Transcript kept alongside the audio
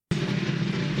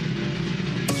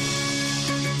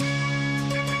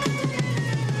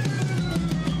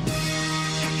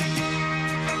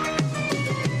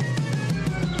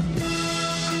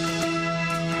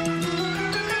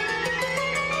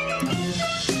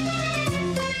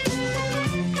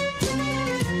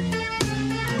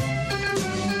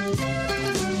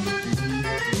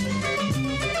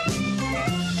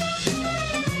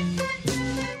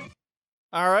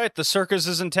All right, the circus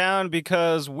is in town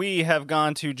because we have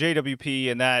gone to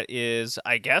JWP, and that is,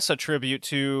 I guess, a tribute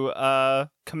to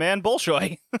Command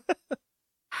Bolshoi.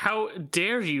 How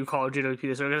dare you call JWP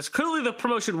this? It's clearly the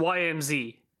promotion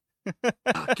YMZ.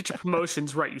 Get your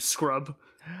promotions right, you scrub.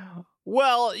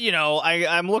 Well,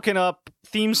 I'm looking up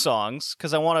theme songs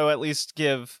because I want to at least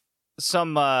give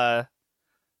some,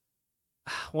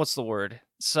 what's the word?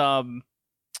 Some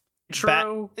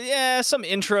Intro? some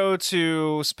intro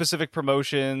to specific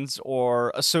promotions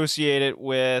or associate it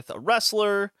with a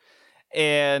wrestler.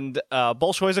 And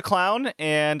Bolshoi's a clown,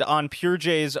 and on Pure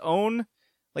J's own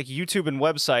YouTube and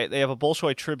website, they have a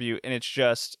Bolshoi tribute, and it's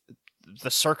just the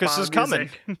circus is coming.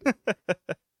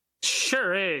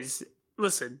 Sure is.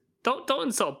 Listen, don't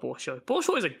insult Bolshoi.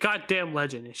 Bolshoi is a goddamn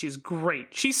legend, and she's great.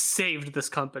 She saved this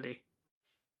company.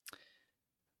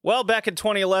 Well, back in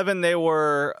 2011, they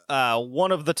were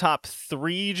one of the top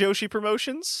 3 Joshi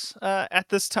promotions at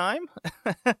this time,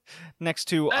 next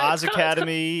to Oz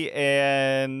Academy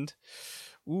and,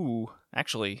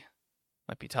 actually,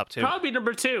 might be top 2. Probably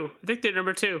number 2. I think they're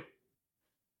number 2.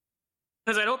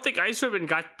 Because I don't think Ice Ribbon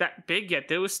got that big yet.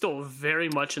 They was still very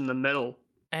much in the middle.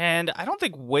 And I don't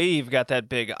think Wave got that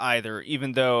big either,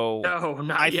 even though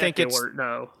I think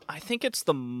it's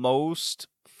the most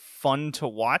fun to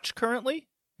watch currently,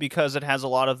 because it has a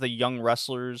lot of the young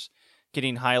wrestlers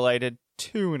getting highlighted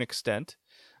to an extent.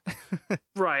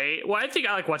 Right. Well, I think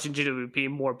I like watching GWP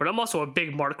more, but I'm also a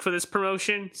big mark for this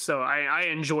promotion, so I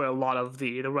enjoy a lot of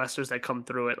the wrestlers that come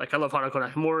through it. Like, I love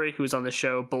Hanako Nakamori, who's on the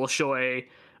show, Bolshoi,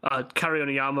 Kari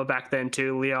Oniyama back then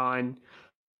too, Leon.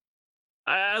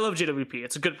 I love GWP.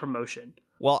 It's a good promotion.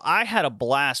 Well, I had a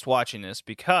blast watching this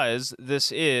because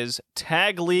this is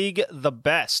Tag League The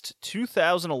Best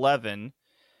 2011.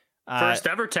 First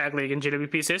ever tag league in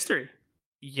JWP's history.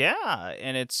 Yeah,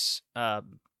 and it's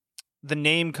the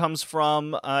name comes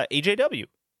from AJW.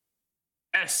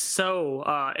 Yes,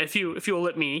 so if you will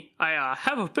let me, I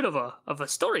have a bit of a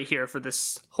story here for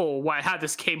this whole how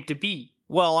this came to be.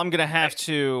 Well, I'm gonna have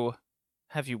to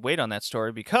have you wait on that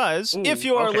story because if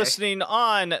you are listening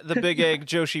on the Big Egg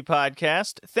Joshi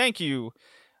podcast, thank you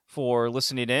for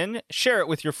listening in. Share it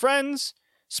with your friends.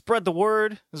 Spread the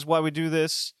word. This is why we do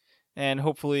this. And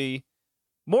hopefully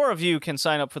more of you can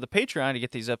sign up for the Patreon to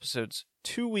get these episodes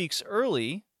 2 weeks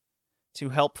early to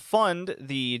help fund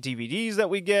the DVDs that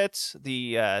we get,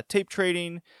 the tape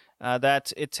trading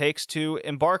that it takes to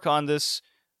embark on this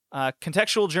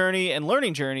contextual journey and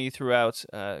learning journey throughout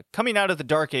coming out of the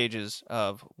dark ages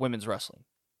of women's wrestling.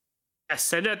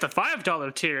 Yes, and at the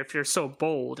 $5 tier, if you're so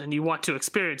bold and you want to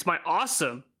experience my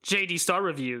awesome JD Star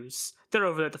reviews, they're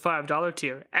over at the $5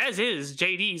 tier, as is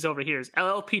JD's over here's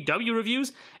LLPW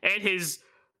reviews and his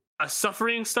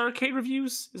Suffering Starcade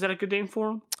reviews. Is that a good name for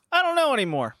him? I don't know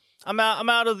anymore. I'm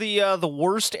out of the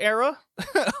worst era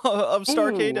of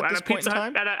Starcade at this point in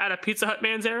time. At a Pizza Hut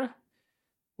man's era?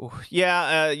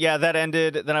 Yeah, that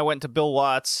ended. Then I went to Bill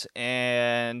Watts,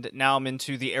 and now I'm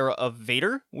into the era of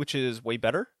Vader, which is way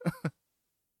better.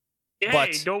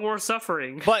 Yay, no more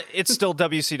suffering. But it's still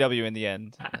WCW in the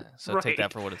end, so Take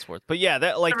that for what it's worth. But yeah,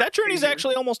 that journey's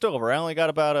actually almost over. I only got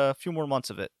about a few more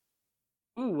months of it.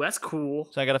 Ooh, that's cool.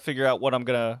 So I got to figure out what I'm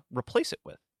going to replace it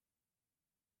with.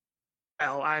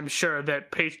 Well, I'm sure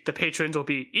that the patrons will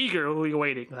be eagerly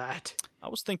awaiting that. I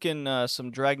was thinking some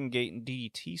Dragon Gate and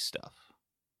DDT stuff.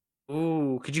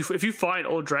 Ooh, if you find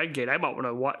old Dragon Gate, I might want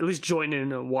to at least join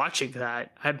in watching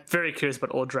that. I'm very curious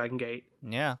about old Dragon Gate.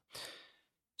 Yeah.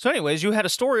 So anyways, you had a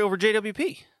story over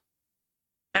JWP.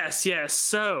 Yes.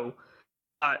 So,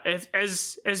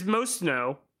 as most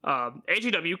know,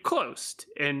 AJW closed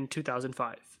in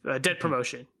 2005. Dead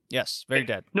promotion. Yes, very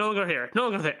dead. No longer here. No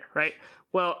longer there, right?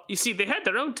 Well, you see, they had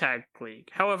their own tag league.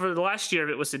 However, the last year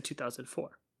of it was in 2004.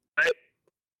 Right?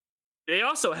 They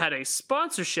also had a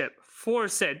sponsorship for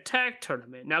said tag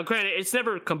tournament. Now, granted, it's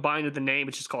never combined with the name.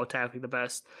 It's just called Tag League the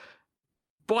Best.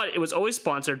 But it was always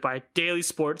sponsored by Daily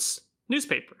Sports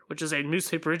Newspaper, which is a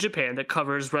newspaper in Japan that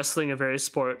covers wrestling and various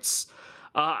sports.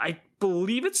 I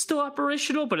believe it's still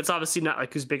operational, but it's obviously not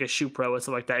like as big as Shoe Pro and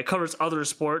stuff like that. It covers other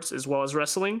sports as well as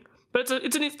wrestling. But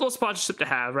it's a neat little sponsorship to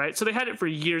have, right? So they had it for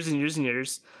years and years and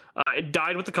years. It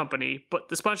died with the company, but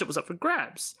the sponsorship was up for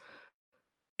grabs.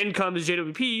 In comes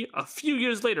JWP a few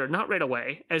years later, not right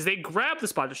away, as they grab the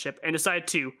sponsorship and decide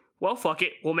to, well, fuck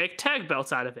it, we'll make tag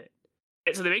belts out of it.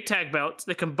 And so they make tag belts,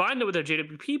 they combine it with their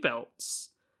JWP belts,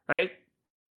 right?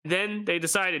 Then they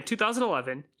decide in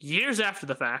 2011, years after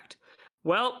the fact,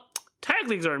 well, tag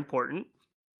leagues are important.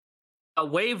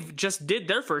 Wave just did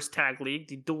their first tag league,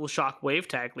 the Dual Shock Wave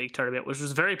Tag League tournament, which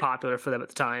was very popular for them at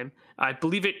the time. I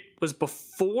believe it was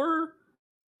before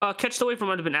Catch the Wave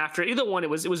might have been after. Either one, it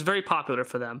was very popular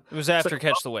for them. It was after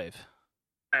Catch the Wave.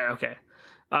 Okay.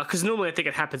 Because normally I think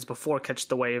it happens before Catch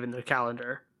the Wave in their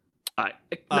calendar.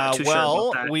 Not too sure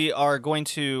about that. We are going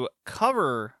to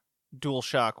cover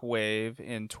DualShock Wave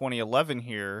in 2011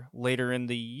 here later in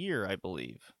the year, I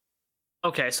believe.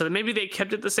 Okay, so maybe they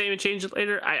kept it the same and changed it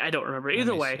later. I don't remember.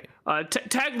 Either way,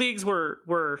 tag leagues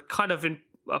were kind of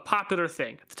a popular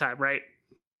thing at the time, right?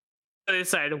 So they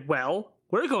decided, well,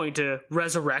 we're going to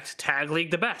resurrect Tag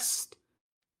League the Best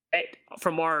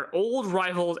from our old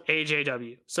rivals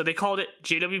AJW. So they called it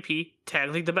JWP Tag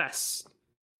League the Best.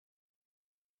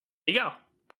 There you go.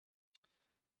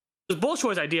 It was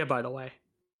Bolshoi's idea, by the way.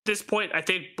 At this point, I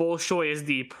think Bolshoi is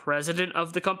the president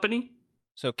of the company.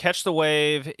 So Catch the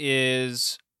Wave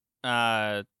is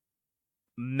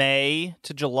May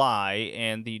to July,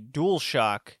 and the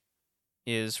DualShock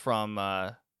is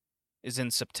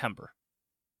in September.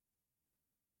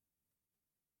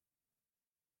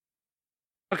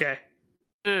 Okay.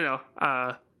 No.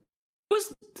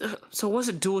 Was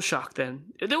it DualShock then?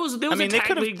 There was a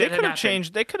tag league that had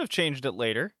changed. They could have changed it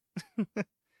later.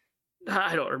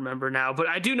 I don't remember now, but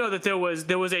I do know that there was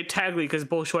a tag league because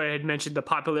Bolshoi had mentioned the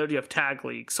popularity of tag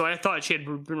league. So I thought she had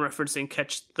been referencing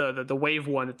Catch the Wave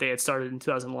one that they had started in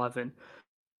 2011.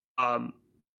 Sure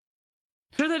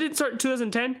that didn't start in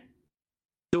 2010.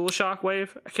 DualShock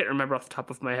Wave. I can't remember off the top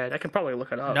of my head. I can probably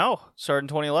look it up. No, started in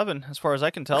 2011, as far as I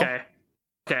can tell.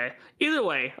 Okay. Either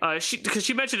way, because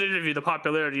she mentioned in an interview the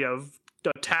popularity of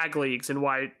tag leagues and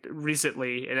why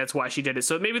recently, and that's why she did it.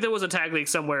 So maybe there was a tag league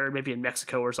somewhere, maybe in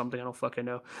Mexico or something. I don't fucking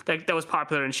know. That was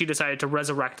popular, and she decided to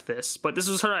resurrect this. But this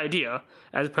was her idea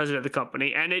as president of the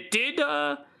company, and it did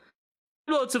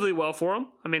relatively well for them.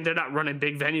 I mean, they're not running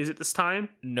big venues at this time.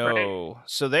 No, right?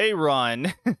 So they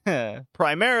run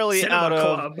primarily out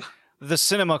of the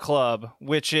Cinema Club,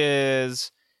 which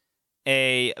is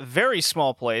a very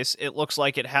small place. It looks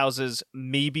like it houses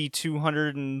maybe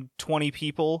 220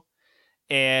 people,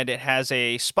 and it has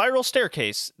a spiral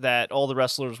staircase that all the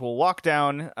wrestlers will walk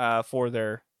down for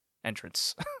their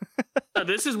entrance.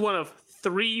 This is one of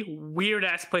 3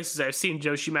 weird-ass places I've seen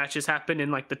Joshi matches happen in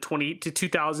like the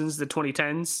 2000s, the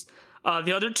 2010s.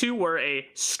 The other 2 were a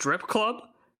strip club.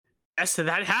 As to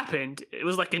that happened, it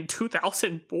was like in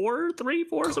 2004, 3,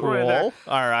 4, somewhere cool. there.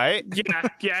 All right. Yeah,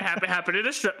 it happened in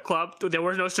a strip club. There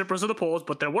were no strippers on the poles,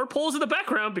 but there were poles in the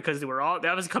background because they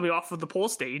was coming off of the pole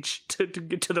stage to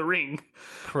get to the ring.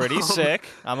 Pretty sick.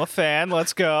 I'm a fan.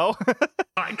 Let's go.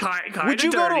 Would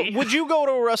you go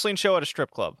to a wrestling show at a strip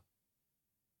club?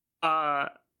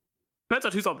 Depends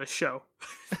on who's on the show.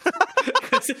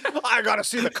 I gotta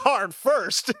see the card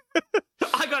first.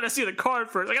 I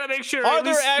gotta make sure. Are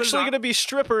there actually going to be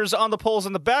strippers on the poles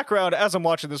in the background as I'm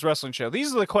watching this wrestling show?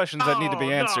 These are the questions that need to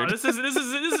be answered. No, this is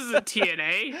a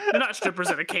TNA. They're not strippers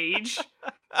in a cage.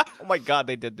 Oh my god,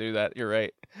 they did do that. You're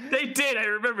right. They did. I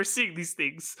remember seeing these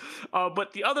things.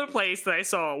 But the other place that I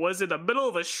saw was in the middle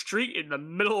of a street in the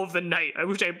middle of the night,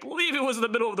 which I believe it was in the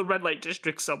middle of the red light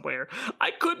district somewhere.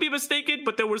 I could be mistaken,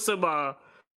 but there were some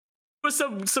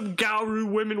Gauru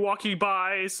women walking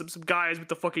by, some guys with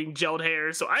the fucking gelled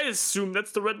hair. So I assume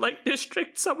that's the red light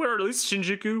district somewhere, or at least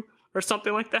Shinjuku or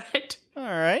something like that. All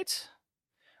right.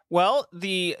 Well,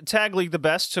 the Tag League the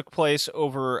Best took place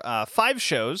over 5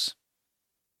 shows.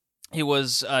 It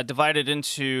was divided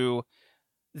into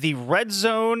the red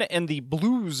zone and the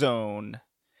blue zone.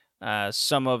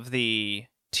 Some of the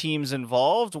teams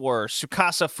involved were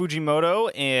Tsukasa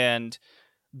Fujimoto and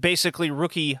basically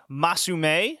rookie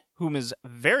Masume, whom is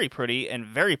very pretty and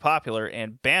very popular,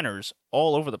 and banners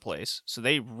all over the place. So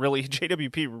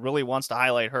JWP really wants to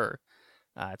highlight her.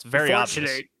 It's very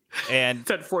obvious. And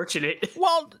it's unfortunate.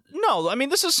 Well, no, I mean,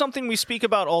 this is something we speak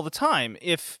about all the time.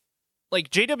 If, like,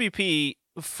 JWP,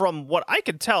 from what I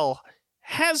could tell,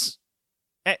 has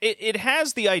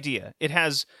the idea. It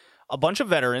has a bunch of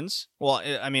veterans. Well,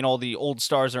 I mean, all the old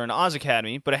stars are in Oz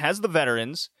Academy, but it has the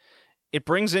veterans. It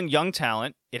brings in young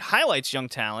talent. It highlights young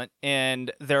talent,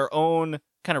 and their own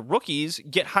kind of rookies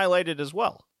get highlighted as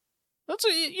well. That's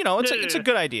it's a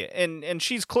good idea, and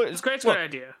she's clear. It's great. Good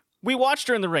idea. We watched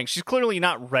her in the ring. She's clearly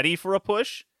not ready for a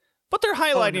push, but they're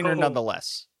highlighting her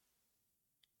nonetheless.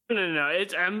 No.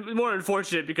 It's more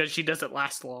unfortunate because she doesn't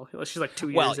last long. She's like 2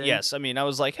 years. Well, in. Yes. I mean, I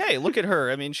was like, hey, look at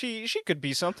her. I mean, she could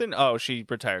be something. Oh, she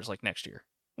retires like next year.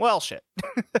 Well, shit.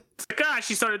 Gosh,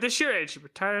 she started this year and she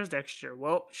retires next year.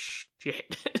 Well,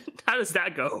 shit. How does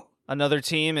that go? Another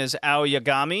team is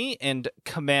Aoyagami and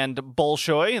Command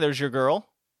Bolshoi. There's your girl.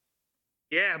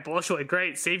 Yeah, Bolshoi,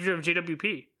 great. Savior of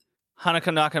JWP.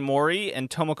 Hanako Nakamori and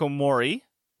Tomoko Mori.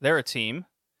 They're a team.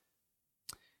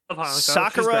 Hanako.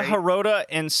 Sakura Hirota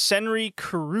and Senri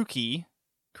Kuruki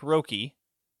Kuroki.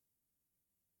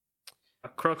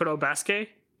 Crocodile Basket?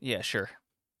 Yeah, sure.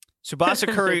 Tsubasa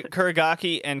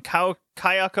Kurigaki and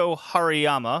Kayako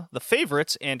Hariyama, the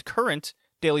favorites and current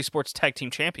Daily Sports Tag Team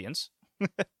Champions.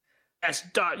 Yes,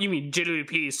 you mean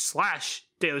JWP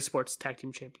 / Daily Sports Tag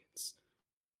Team Champions.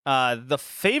 The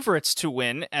favorites to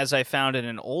win, as I found in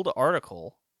an old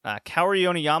article, Kaori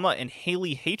Yoneyama and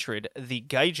Haley Hatred, the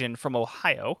Gaijin from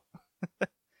Ohio.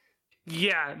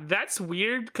 Yeah, that's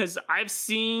weird because I've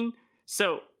seen...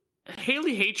 So,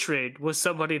 Haley Hatred was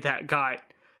somebody that got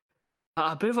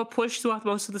a bit of a push throughout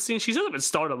most of the scene. She's up in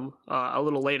Stardom a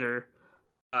little later.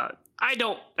 I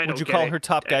don't Would you call her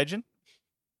top Gaijin?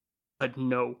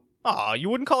 No. Aw, you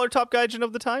wouldn't call her top Gaijin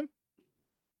of the time?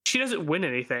 She doesn't win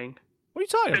anything. What are you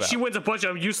talking about? She wins a bunch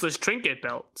of useless trinket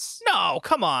belts. No,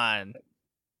 come on.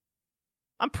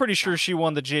 I'm pretty sure she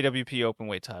won the JWP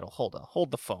Openweight title. Hold on.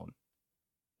 Hold the phone.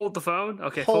 Hold the phone?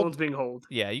 Okay, phone's being held.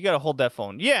 Yeah, you gotta hold that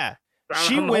phone. Yeah.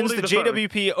 She wins the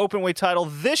JWP Openweight title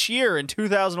this year in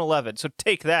 2011, so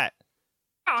take that.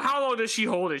 How long does she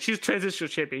hold it? She's transitional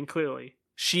champion, clearly.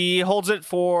 She holds it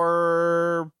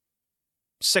for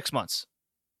 6 months.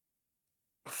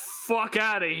 Fuck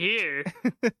out of here.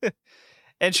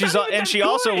 And she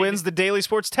also wins the Daily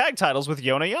Sports tag titles with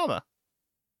Yoneyama.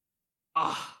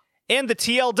 And the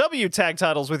TLW tag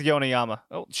titles with Yoneyama.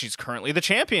 Oh, she's currently the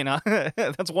champion. Huh?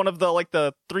 That's one of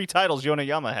the 3 titles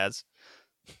Yoneyama has.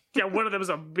 Yeah, one of them is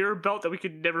a mirror belt that we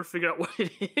could never figure out what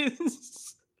it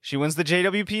is. She wins the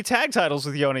JWP tag titles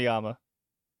with Yoneyama.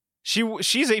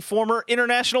 She's a former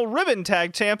international ribbon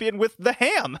tag champion with the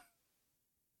Ham.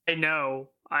 I know.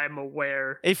 I'm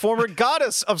aware. A former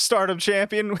Goddess of Stardom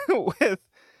champion with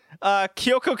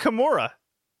Kyoko Kimura.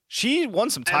 She won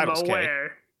some titles, I'm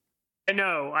aware. I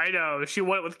know. She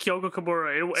won it with Kyoko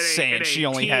Kimura. Saying she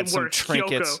only had some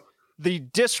trinkets. Kyoko. The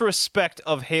disrespect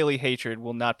of Haley Hatred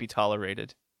will not be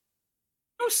tolerated.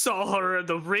 You saw her in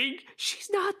the ring. She's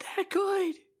not that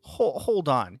good. Hold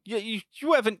on. You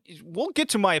haven't... We'll get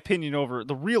to my opinion over...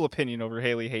 The real opinion over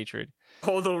Haley Hatred.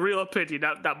 Oh, the real opinion.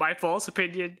 Not my false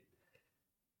opinion.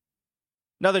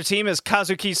 Another team is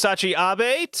Kazuki Sachi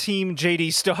Abe, Team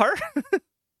JD Star.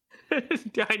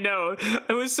 I know.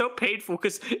 It was so painful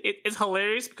because it's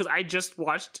hilarious because I just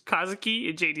watched Kazuki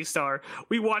and JD Star.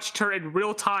 We watched her in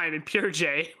real time in Pure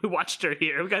J. We watched her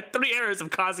here. We got 3 eras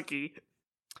of Kazuki.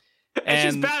 And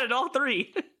she's bad at all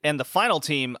 3. And the final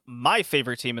team, my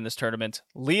favorite team in this tournament,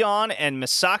 Leon and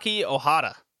Misaki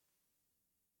Ohara.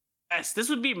 Yes, this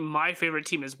would be my favorite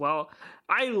team as well.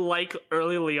 I like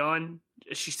early Leon.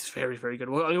 She's very, very good.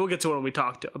 We'll get to her when we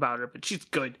talk about her, but she's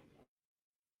good.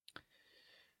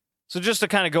 So just to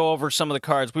kind of go over some of the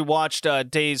cards, we watched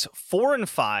days 4 and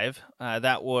 5.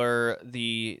 That were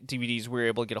the DVDs we were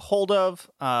able to get a hold of.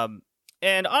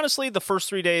 And honestly, the first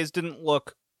 3 days didn't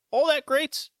look all that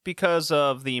great because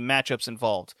of the matchups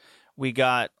involved. We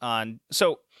got on...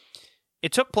 So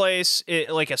it took place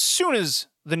as soon as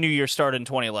the new year started in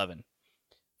 2011.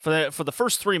 For the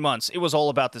first 3 months, it was all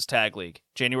about this tag league.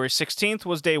 January 16th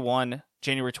was day 1.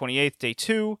 January 28th, day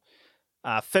 2.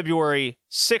 February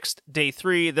 6th, day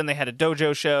 3. Then they had a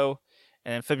dojo show.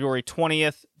 And then February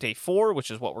 20th, day 4, which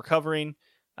is what we're covering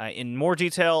in more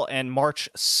detail. And March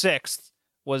 6th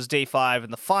was day 5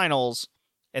 in the finals.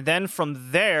 And then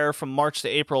from there, from March to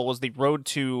April, was the road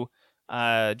to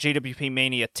JWP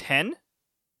Mania 10,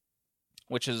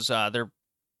 which is their,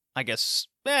 I guess,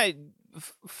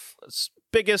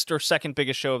 biggest or second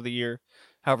biggest show of the year,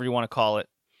 however you want to call it.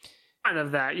 Kind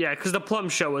of that, yeah, because the Plum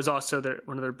Show was also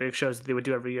one of their big shows that they would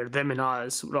do every year. Them and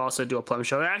Oz would also do a Plum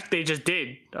Show. Actually, they just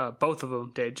did. Both of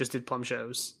them just did Plum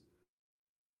Shows.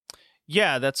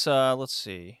 Yeah, that's, let's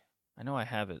see. I know I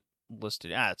have it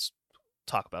listed. Let's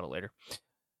talk about it later.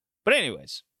 But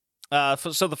anyways,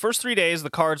 so the first 3 days, the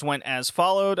cards went as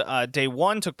followed. Day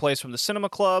 1 took place from the Cinema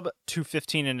Club,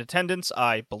 215 in attendance.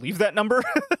 I believe that number.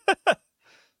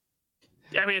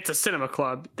 I mean, it's a cinema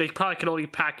club. They probably can only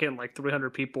pack in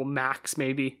 300 people max,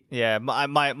 maybe. Yeah,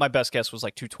 my best guess was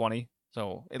 220,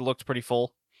 so it looked pretty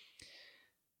full.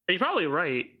 You're probably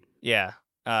right. Yeah.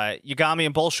 Yagami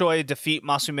and Bolshoi defeat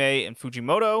Masume and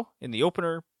Fujimoto in the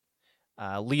opener.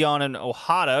 Leon and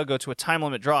Ohara go to a time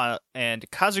limit draw, and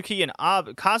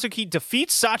Kazuki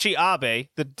defeats Sachi Abe.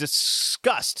 The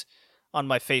disgust on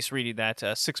my face reading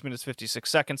that. 6 minutes 56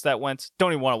 seconds that went.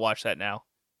 Don't even want to watch that now.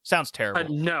 Sounds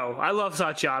terrible. No, I love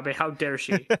Sachi Abe. How dare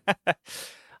she?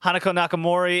 Hanako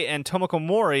Nakamori and Tomoko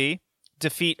Mori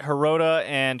defeat Hirota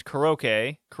and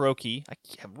Kuroki.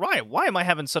 Ryan, why am I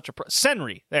having such a...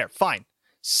 Senri. There, fine.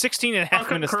 16 and a half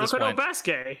minutes this went.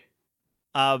 Basket.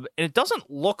 And it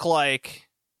doesn't look like...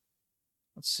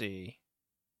 Let's see.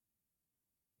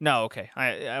 No, okay.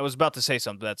 I was about to say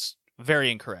something that's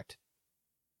very incorrect.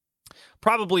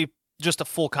 Probably just a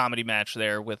full comedy match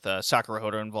there with Sakura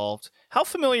Hodo involved. How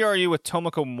familiar are you with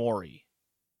Tomoko Mori?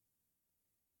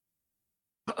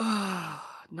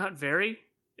 Not very.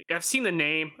 I've seen the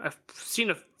name. I've seen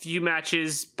a few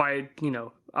matches by,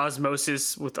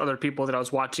 osmosis with other people that I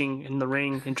was watching in the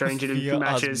ring and trying to do a few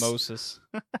matches. Osmosis.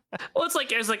 Well, it's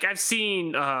like I've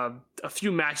seen a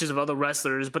few matches of other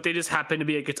wrestlers, but they just happen to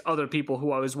be against other people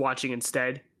who I was watching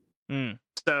instead. Mm.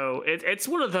 So it's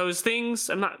one of those things.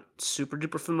 I'm not super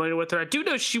duper familiar with her. I do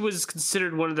know she was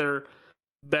considered one of their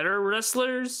better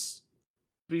wrestlers.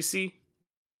 BC.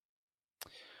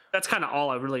 That's kind of all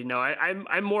I really know.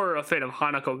 I'm more a fan of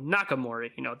Hanako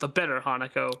Nakamori. The better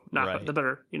Hanako, Right. The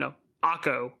better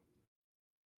Akko.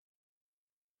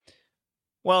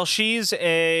 Well, she's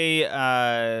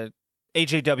a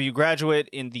AJW graduate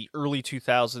in the early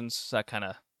 2000s. That kind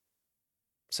of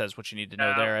says what you need to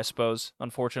know there, I suppose,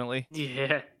 unfortunately.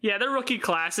 Yeah, their rookie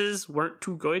classes weren't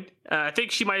too good. I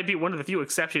think she might be one of the few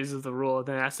exceptions of the rule,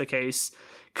 then that's the case.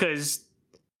 Because,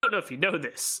 I don't know if you know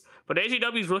this, but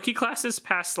AJW's rookie classes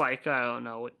past,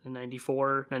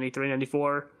 94, 93,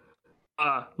 94,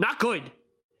 not good.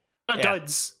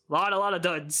 Duds. A lot of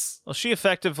duds. Well, she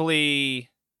effectively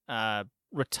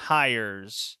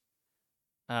retires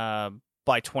by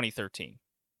 2013.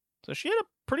 So she had a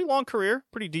pretty long career,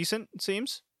 pretty decent, it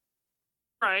seems.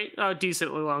 Right, a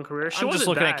decently long career. I'm just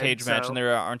looking at Cage Match, and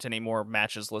there aren't any more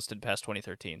matches listed past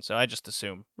 2013, so I just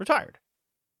assume retired.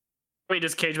 Wait,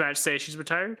 does Cage Match say she's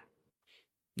retired?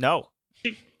 No.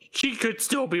 She could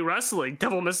still be wrestling. Not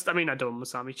Devil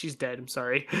Masami. She's dead. I'm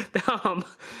sorry.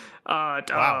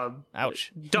 Wow.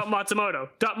 Ouch. Dump Matsumoto.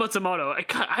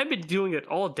 I've been doing it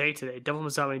all day today. Devil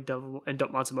Masami and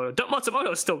Dump Matsumoto. Dump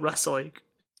Matsumoto is still wrestling.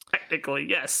 Technically,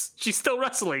 yes. She's still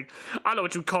wrestling. I don't know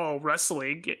what you call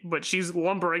wrestling, but she's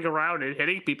lumbering around and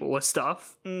hitting people with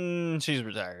stuff. She's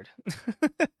retired.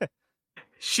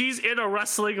 She's in a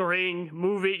wrestling ring,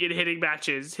 moving and hitting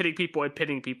matches, hitting people and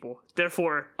pinning people.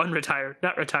 Therefore, unretired,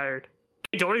 not retired.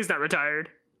 Dory's not retired.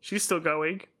 She's still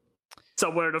going.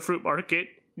 Somewhere in a fruit market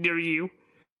near you.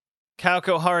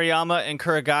 Kaoko Hariyama and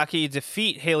Kuragaki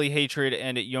defeat Hayley Hatred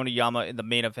and Yoneyama in the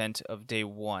main event of day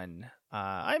one.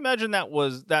 I imagine that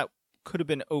could have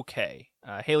been okay.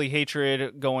 Hayley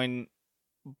Hatred going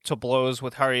to blows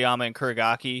with Hariyama and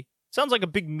Kuragaki. Sounds like a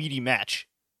big meaty match.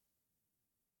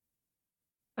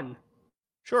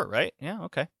 Sure, right? Yeah,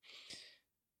 okay.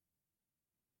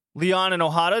 Leon and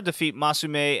Ohata defeat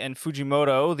Masume and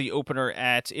Fujimoto, the opener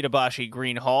at Itabashi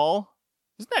Green Hall.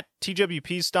 Isn't that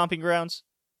TWP's stomping grounds?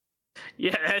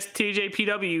 Yeah, that's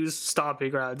TJPW's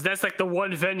stomping grounds. That's like the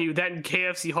one venue, that in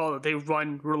KFC Hall, that they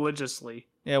run religiously.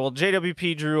 Yeah, well,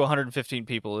 JWP drew 115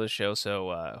 people to this show,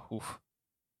 so, oof.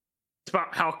 It's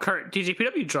about how current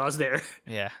TJPW draws there.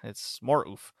 Yeah, it's more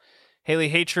oof. Hayley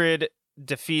Hatred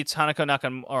defeats Hanako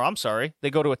Nakamura, or I'm sorry, they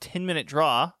go to a 10-minute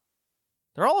draw.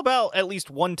 They're all about at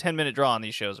least one 10-minute draw on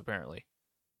these shows, apparently.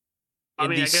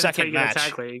 The second match.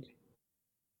 Tag league.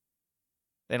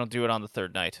 They don't do it on the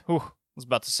third night. Whew, I was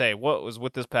about to say, what was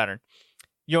with this pattern?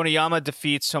 Yoneyama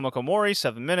defeats Tomoko Mori,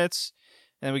 7 minutes.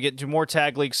 And then we get into more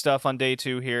tag league stuff on day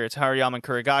 2 here. It's Hariyama and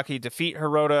Kuragaki defeat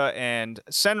Hirota and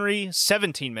Senri,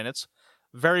 17 minutes.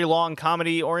 Very long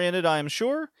comedy-oriented, I am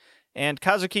sure. And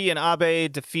Kazuki and Abe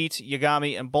defeat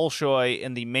Yagami and Bolshoi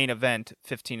in the main event,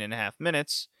 15.5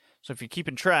 minutes. So if you're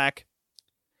keeping track,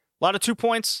 a lot of 2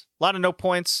 points, a lot of no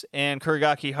points, and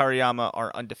Kuragaki Hariyama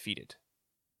are undefeated.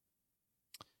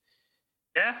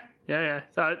 Yeah.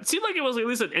 So it seemed like it was at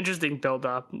least an interesting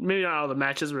build-up. Maybe not all the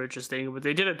matches were interesting, but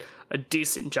they did a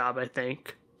decent job, I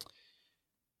think.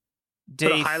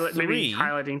 Day 3, maybe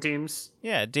highlighting teams.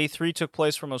 Yeah, day 3 took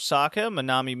place from Osaka,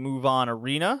 Minami Move On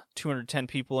Arena, 210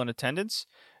 people in attendance.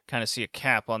 Kind of see a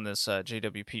cap on this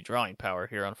JWP drawing power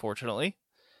here, unfortunately.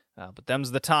 But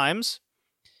them's the times.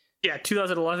 Yeah,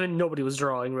 2011, nobody was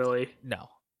drawing, really. No.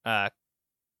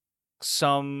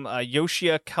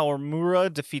 Yoshia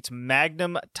Kawamura defeats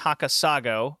Magnum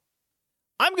Takasago.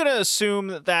 I'm going to assume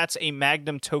that that's a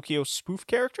Magnum Tokyo spoof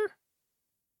character?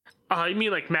 You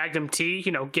mean like Magnum T,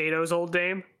 Gato's old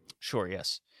name? Sure,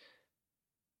 yes.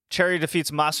 Cherry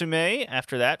defeats Masume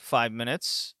after that, 5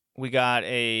 minutes. We got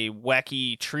a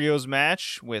wacky trios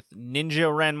match with Ninja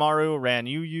Ranmaru,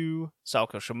 Ranyuyu.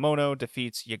 Saoko Shimono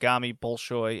defeats Yagami,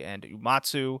 Bolshoi, and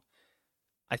Umatsu.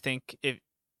 I think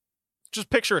just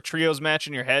picture a trios match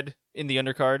in your head in the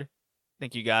undercard.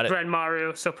 think you got it.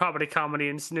 Ranmaru, so probably comedy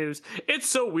and snooze. It's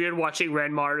so weird watching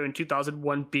Ranmaru in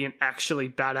 2001 be an actually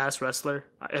badass wrestler.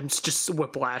 It's just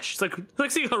whiplash. It's like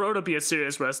seeing Hirota be a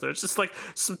serious wrestler. It's just like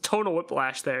some tonal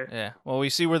whiplash there. Yeah. Well, we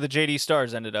see where the JD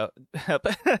Stars ended up.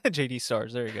 JD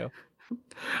Stars. There you go.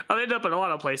 I'll end up in a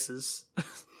lot of places.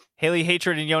 Haley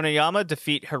Hatred and Yonayama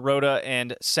defeat Hirota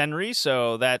and Senri,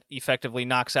 so that effectively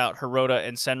knocks out Hirota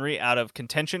and Senri out of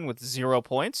contention with 0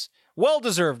 points. Well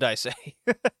deserved, I say.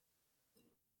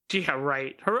 Yeah,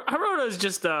 right. Hirota is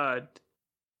just can't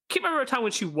remember a time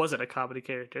when she wasn't a comedy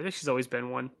character. I think she's always been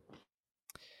one.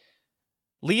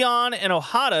 Leon and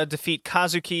Ohata defeat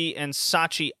Kazuki and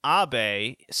Sachi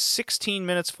Abe, 16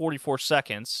 minutes 44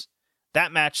 seconds.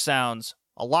 That match sounds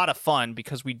a lot of fun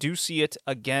because we do see it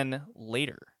again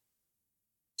later.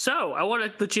 So, I want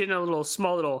to let you in a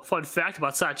small little fun fact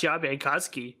about Sachi Abe and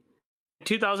Kazuki. In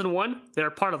 2001,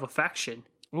 they're part of a faction.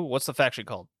 Ooh, what's the faction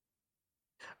called?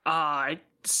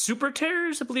 Super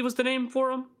Terrors, I believe was the name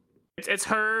for them. It's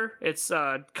her, it's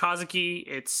Kazuki,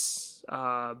 it's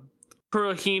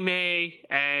Kurohime,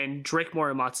 and Drake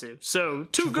Morimatsu. So,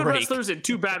 two good wrestlers and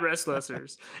two bad wrestlers.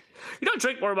 You know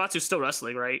Drake Morimatsu's still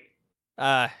wrestling, right?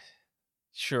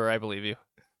 Sure, I believe you.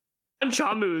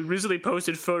 Chamu recently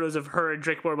posted photos of her and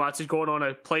Drake Morimatsu going on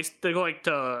a place. They're going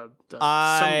to. They're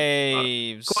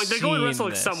going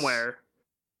wrestling somewhere.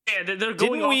 Yeah, they're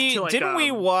going off to like. Didn't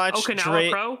we watch Okinawa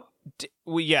Drake? Pro?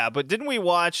 But didn't we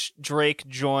watch Drake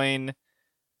join?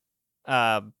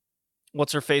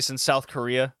 What's her face in South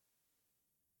Korea?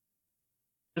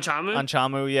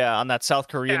 Anchamu? Yeah, on that South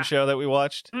Korean show that we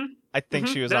watched. Mm-hmm. I think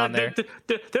she was on there.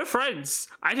 They're friends.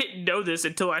 I didn't know this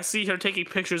until I see her taking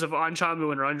pictures of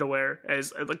Anchamu in her underwear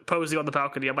as like posing on the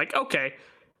balcony. I'm like, okay,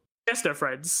 yes, they're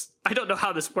friends. I don't know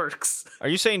how this works. Are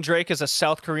you saying Drake is a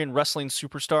South Korean wrestling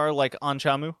superstar like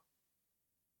Anchamu? I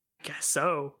guess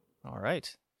so. All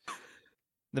right.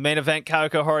 The main event,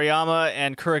 Kayoko Hariyama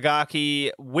and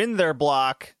Kuragaki win their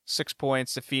block, 6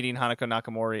 points, defeating Hanako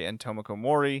Nakamori and Tomoko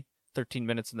Mori. 13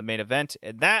 minutes in the main event,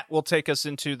 and that will take us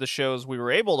into the shows we were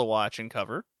able to watch and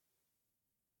cover.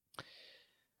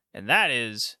 And that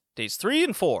is days 3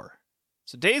 and 4.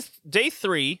 So day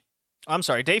 4.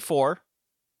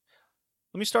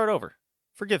 Let me start over.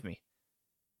 Forgive me.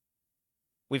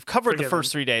 We've covered the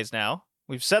first 3 days now.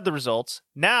 We've said the results.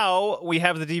 Now we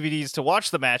have the DVDs to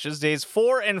watch the matches, days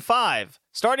 4 and 5.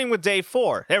 Starting with day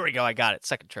 4. There we go, I got it.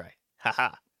 Second try.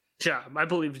 Haha. Yeah, I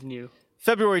believed in you.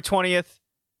 February 20th.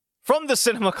 From the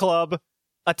Cinema Club,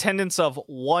 attendance of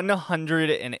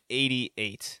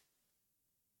 188.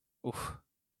 Oof.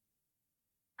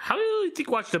 How do you think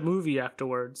watch the movie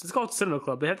afterwards? It's called Cinema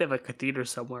Club. They have to have a theater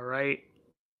somewhere, right?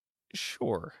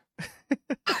 Sure.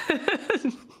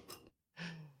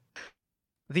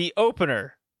 The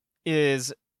opener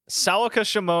is Sawaka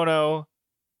Shimono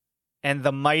and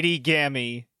the Mighty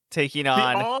Gammy taking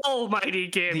on the Almighty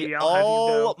Gammy. The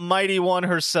Almighty One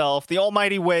herself, the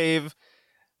Almighty Wave.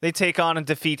 They take on and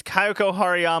defeat Kayoko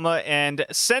Hariyama and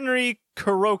Senri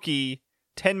Kuroki,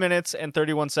 10 minutes and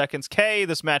 31 seconds.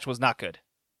 This match was not good.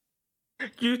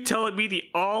 You telling me the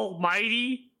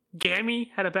Almighty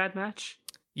Gammy had a bad match?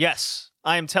 Yes,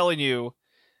 I am telling you.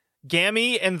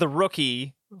 Gammy and the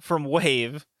Rookie from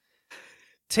Wave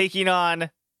taking on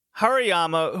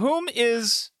Hariyama, whom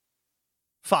is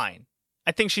fine.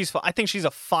 I think she's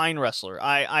a fine wrestler.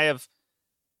 I have...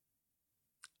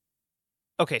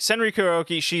 Okay, Senri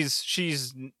Kuroki,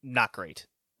 she's not great.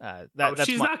 That's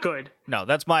not good. No,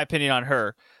 that's my opinion on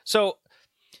her. So,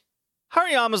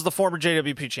 Hariyama's the former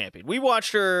JWP champion. We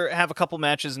watched her have a couple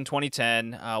matches in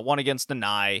 2010, one against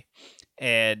Nanai,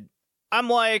 and I'm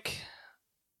like,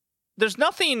 there's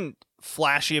nothing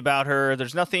flashy about her.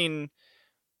 There's nothing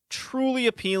truly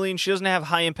appealing. She doesn't have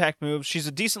high-impact moves. She's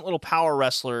a decent little power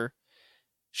wrestler.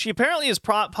 She apparently is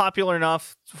popular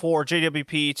enough for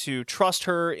JWP to trust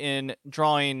her in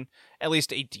drawing at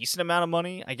least a decent amount of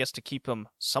money, I guess, to keep them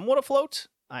somewhat afloat.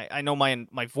 I know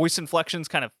my voice inflections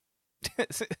kind of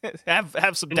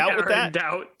have some doubt with that.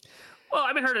 Well,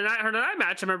 I mean, her Nanai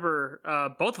match, I remember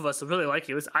both of us really liked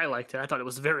it. At least I liked it. I thought it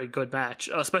was a very good match,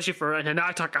 especially for a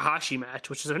Nanai Takahashi match,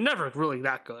 which is never really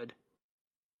that good.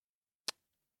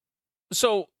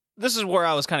 So this is where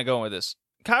I was kind of going with this.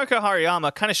 Kayoko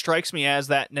Hariyama kind of strikes me as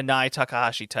that Nanai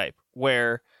Takahashi type,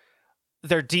 where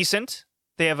they're decent,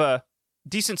 they have a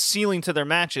decent ceiling to their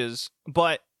matches,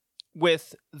 but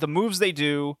with the moves they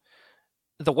do,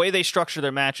 the way they structure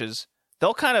their matches,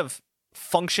 they'll kind of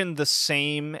function the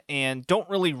same and don't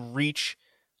really reach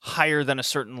higher than a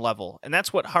certain level. And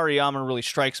that's what Hariyama really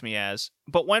strikes me as.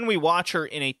 But when we watch her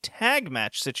in a tag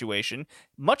match situation,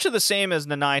 much of the same as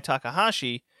Nanai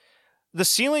Takahashi, the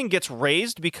ceiling gets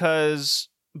raised because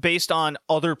based on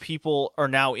other people are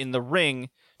now in the ring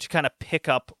to kind of pick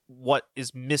up what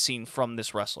is missing from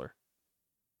this wrestler.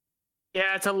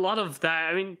 Yeah, it's a lot of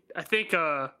that. I mean, I think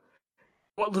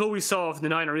what little we saw of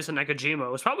Nanae and Arisa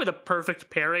Nakajima was probably the perfect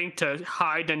pairing to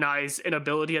hide Nanae's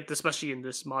inability, especially in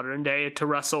this modern day, to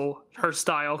wrestle her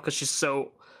style because she's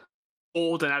so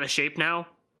old and out of shape now.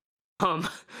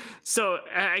 So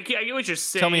I get what you're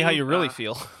saying. Tell me how you really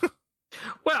feel.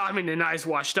 Well, I mean, Nanae's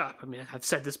washed up. I mean, I've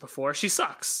said this before. She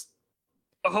sucks.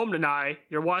 Go home, Nanae.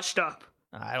 You're washed up.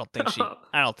 I don't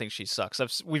think she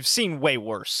sucks. We've seen way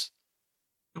worse.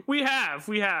 We have.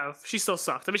 She still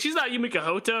sucks. I mean, she's not Yumika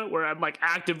Hotta, where I'm like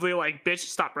actively like, bitch,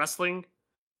 stop wrestling.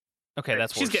 Okay,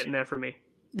 that's she's worse. getting there for me.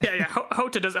 Yeah.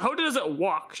 Hotta doesn't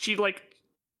walk. She kind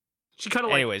of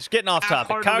like. Anyways, getting off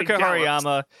topic.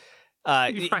 Kawaka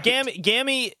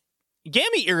Hariyama,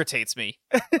 Gammy irritates me.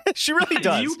 She really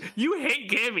does. You hate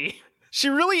Gammy. She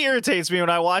really irritates me when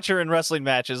I watch her in wrestling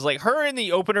matches. Like, her in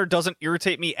the opener doesn't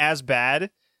irritate me as bad.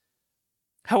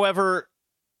 However,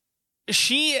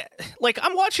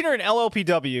 I'm watching her in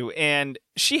LLPW, and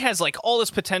she has, like, all this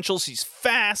potential. She's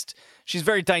fast. She's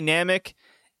very dynamic.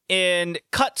 And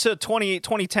cut to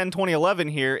 2010, 2011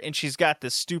 here, and she's got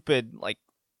this stupid, like,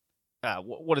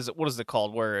 what is it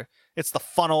called? Where it's the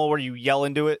funnel where you yell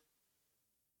into it.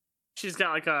 She's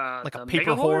got, like a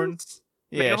paper horn.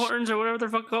 Yeah, megahorns or whatever they're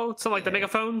fucking called. Something like the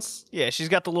megaphones. Yeah, she's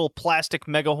got the little plastic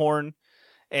megahorn,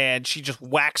 and she just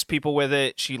whacks people with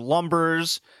it. She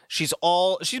lumbers. She's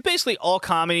basically all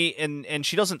comedy, and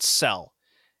she doesn't sell.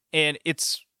 And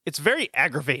it's very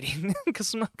aggravating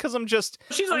because I'm just...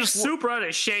 She's super out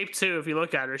of shape, too, if you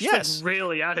look at her. She's like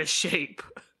really out of shape.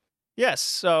 Yes,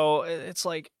 so it's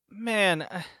like, man,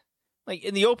 like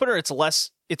in the opener, it's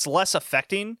less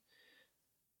affecting.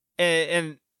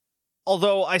 And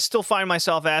although I still find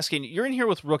myself asking, you're in here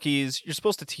with rookies, you're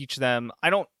supposed to teach them.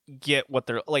 I don't get what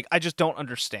they're like. I just don't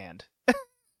understand.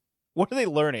 What are they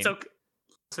learning? So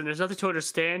there's nothing to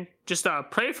understand. Just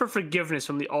pray for forgiveness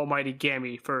from the almighty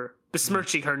Gammy for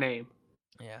besmirching her name.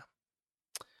 Yeah.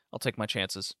 I'll take my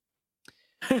chances.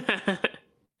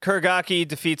 Kuragaki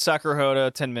defeats Sakura Hotta,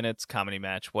 10 minutes, comedy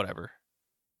match, whatever.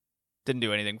 Didn't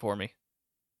do anything for me.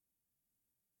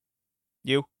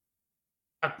 You?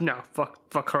 No, fuck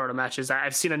Hotta matches.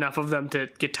 I've seen enough of them to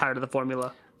get tired of the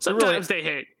formula. Sometimes they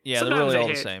hit. Yeah, sometimes they're really they all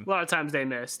hit. the same. A lot of times they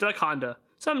miss. They're like Honda.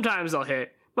 Sometimes they'll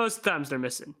hit. Most of the times they're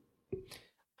missing.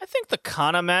 I think the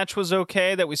Kana match was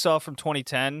okay that we saw from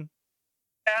 2010.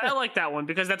 Yeah, I like that one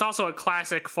because that's also a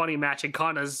classic funny match, and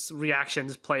Kana's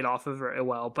reactions played off of very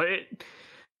well. But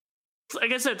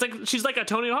like I said, it's like she's like a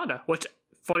Tony Honda, which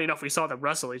funny enough we saw them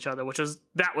wrestle each other,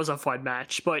 that was a fun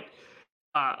match. But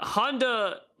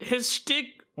Honda, his shtick.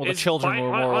 Well, the children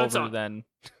were more over than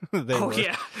they were.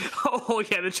 Yeah. Oh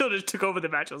yeah, the children took over the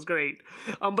match. It was great.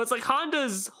 But it's like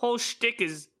Honda's whole shtick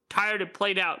is tired and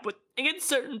played out, but against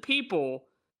certain people,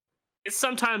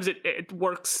 sometimes it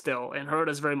works still, and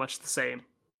Hotta's very much the same.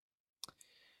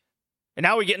 And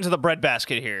now we get into the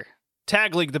breadbasket here.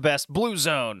 Tag League the Best, Blue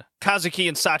Zone. Kazuki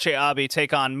and Sache Abe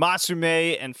take on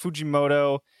Masume and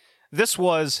Fujimoto. This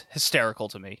was hysterical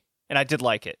to me, and I did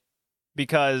like it.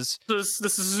 Because... This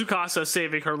is Tsukasa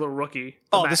saving her little rookie.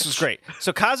 This was great.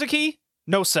 So Kazuki,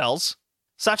 no sells.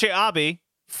 Sache Abe,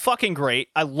 fucking great.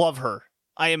 I love her.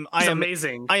 I am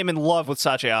amazing. I am in love with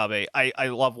Sache Abe. I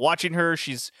love watching her.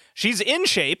 She's in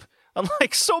shape.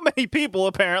 Unlike so many people,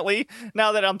 apparently.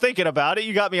 Now that I'm thinking about it,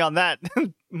 you got me on that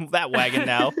wagon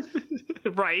now.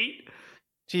 Right?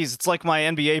 Jeez, it's like my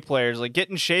NBA players, like get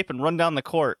in shape and run down the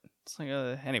court. It's like,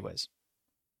 anyways.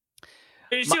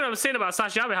 You see what I'm saying about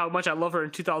Sache Abe, how much I love her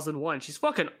in 2001. She's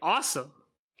fucking awesome.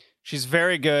 She's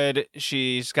very good.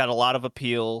 She's got a lot of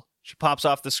appeal. She pops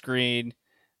off the screen.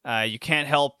 You can't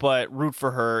help but root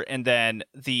for her. And then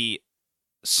the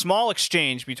small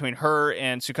exchange between her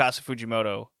and Tsukasa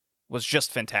Fujimoto was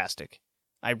just fantastic.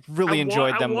 I really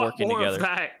enjoyed them working together. Of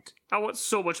that. I want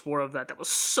so much more of that. It was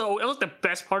the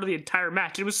best part of the entire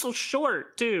match. It was so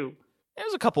short, too. It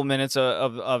was a couple minutes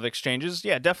of exchanges.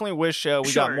 Yeah, definitely wish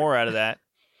we got more out of that.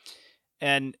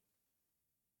 And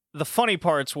the funny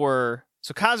parts were,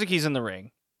 so Kazuki's in the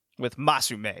ring with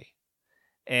Masume,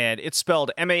 and it's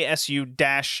spelled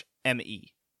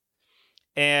MASU-ME.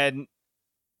 And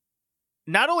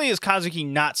not only is Kazuki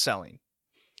not selling,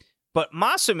 but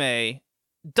Masume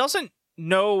doesn't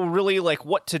know really like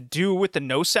what to do with the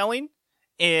no selling.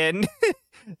 And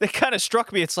that kind of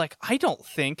struck me. It's like, I don't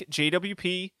think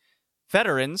JWP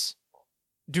veterans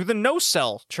do the no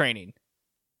sell training.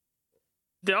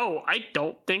 No, I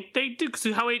don't think they do.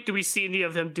 Because how do we see any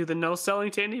of them do the no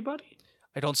selling to anybody?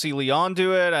 I don't see Leon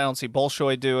do it. I don't see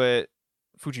Bolshoi do it.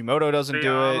 Fujimoto doesn't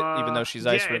do it, even though she's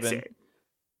Ice Ribbon.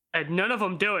 and none of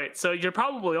them do it. So you're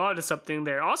probably onto something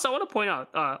there. Also, I want to point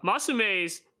out,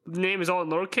 Masume's name is all in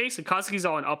lowercase, and Kazuki's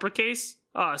all in uppercase.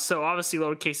 So obviously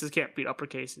lowercases can't beat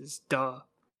uppercases. Duh.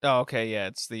 Oh, okay, yeah,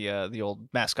 it's the old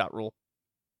mascot rule.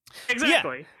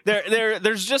 Exactly. Yeah,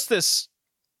 there's just this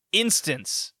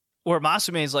instance where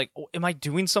Masume is like, oh, am I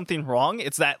doing something wrong?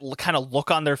 It's that kind of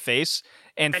look on their face.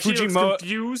 And Fujimoto,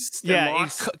 confused,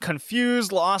 he's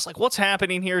confused, lost, like what's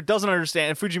happening here? Doesn't understand.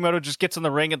 And Fujimoto just gets in the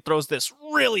ring and throws this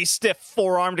really stiff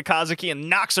forearm to Kazuki and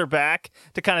knocks her back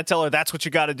to kind of tell her that's what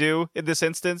you got to do in this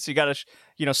instance. You got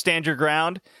to, stand your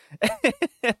ground.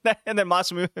 And then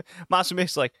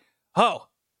Masume's like, oh,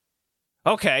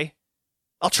 okay,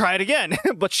 I'll try it again.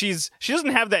 But she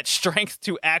doesn't have that strength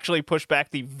to actually push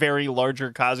back the very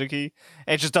larger Kazuki.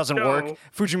 It just doesn't work.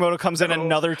 Fujimoto comes in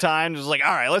another time, just like,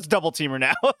 all right, let's double team her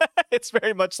now. It's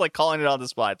very much like calling it on the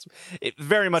spot. It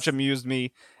very much amused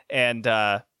me, and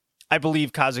I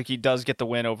believe Kazuki does get the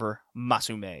win over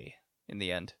Masume in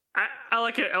the end. I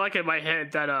like it. I like it in my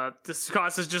head that this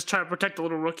Kazu's just trying to protect the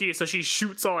little rookie, so she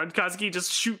shoots on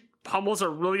Kazuki, pummels her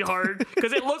really hard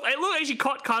because it looked like she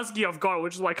caught Kazuki off guard,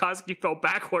 which is why Kazuki fell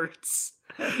backwards.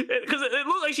 Because it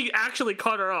looked like she actually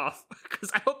caught her off. Because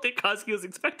I don't think Kazuki was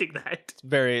expecting that.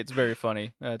 It's very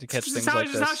funny to catch things like this.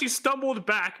 It's just how she stumbled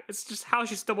back. It's just how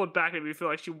she stumbled back made me feel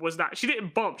like she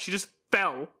didn't bump. She just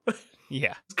fell.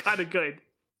 Yeah, it's kind of good.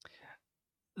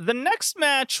 The next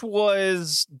match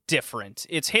was different.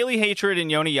 It's Hayley Hatred and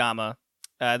Yoneyama.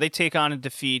 They take on and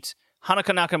defeat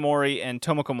Hanako Nakamori and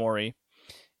Tomoko Mori.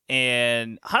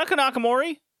 And Hanako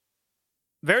Nakamori,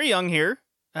 very young here.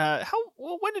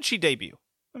 When did she debut?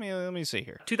 Let me see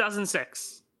here.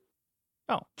 2006.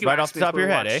 Oh, right off the top of your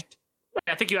head, eh?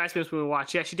 I think you asked me when we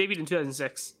watched. Yeah, she debuted in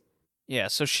 2006. Yeah,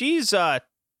 so she's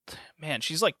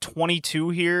she's like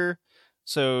 22 here.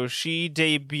 So she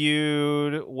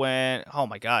debuted when, oh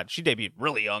my god, she debuted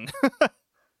really young.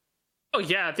 Oh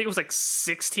yeah, I think it was like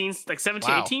 16, like 17,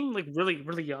 wow. 18, like really,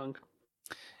 really young.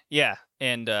 Yeah,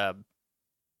 and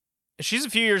she's a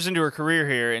few years into her career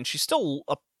here, and she still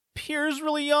appears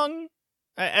really young,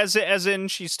 as in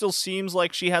she still seems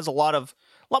like she has a lot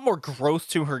more growth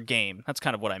to her game. That's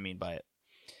kind of what I mean by it.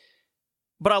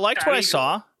 But I liked what I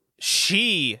saw.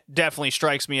 She definitely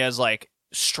strikes me as like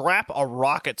strap a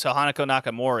rocket to Hanako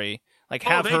Nakamori, like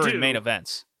have her in main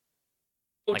events.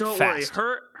 Well, don't worry,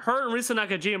 her and Risa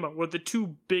Nakajima were the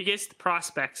two biggest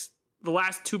prospects, the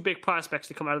last two big prospects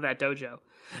to come out of that dojo.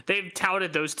 They've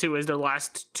touted those two as their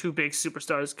last two big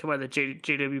superstars come out of the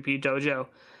JWP dojo.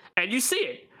 And you see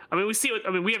it. We see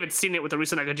it. We haven't seen it with the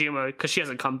Risa Nakajima because she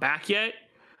hasn't come back yet.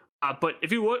 But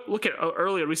if you look at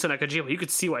earlier Risa Nakajima, you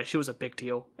could see why she was a big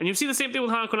deal. And you see the same thing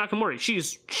with Hanako Nakamori.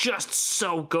 She's just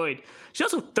so good. She's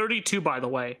also 32, by the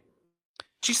way.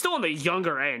 She's still on the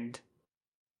younger end.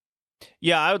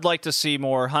 Yeah, I would like to see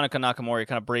more Hanako Nakamori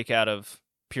kind of break out of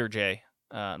Pure J,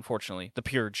 unfortunately. The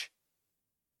Purge.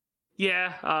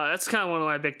 Yeah, that's kind of one of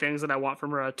my big things that I want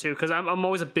from her, too, because I'm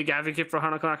always a big advocate for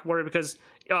Hanako Nakamori because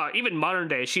even modern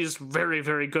day, she's very,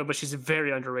 very good, but she's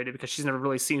very underrated because she's never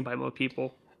really seen by most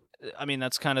people.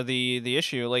 That's kind of the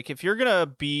issue. Like, if you're going to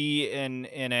be in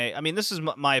a... this is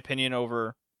my opinion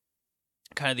over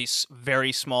kind of these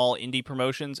very small indie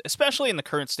promotions, especially in the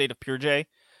current state of Pure J.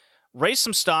 Raise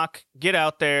some stock, get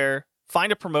out there,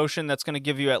 find a promotion that's going to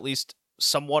give you at least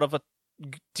somewhat of a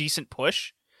decent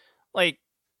push. Like,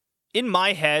 in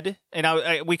my head, and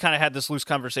we kind of had this loose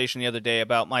conversation the other day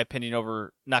about my opinion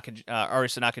over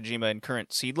Arisa Nakajima and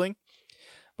current Seedling.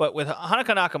 But with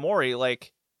Hanako Nakamori,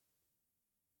 like,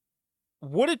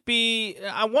 would it be...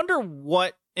 I wonder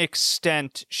what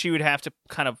extent she would have to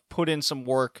kind of put in some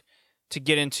work to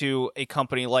get into a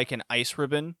company like an Ice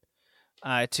Ribbon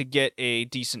to get a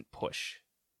decent push.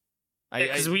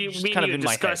 Because we need to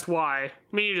discuss why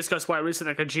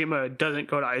Risa Nakajima doesn't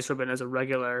go to Ice Ribbon as a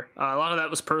regular. A lot of that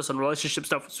was personal relationship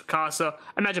stuff with Tsukasa.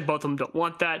 I imagine both of them don't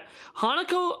want that.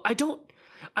 Hanako,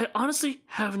 I honestly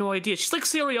have no idea. She's like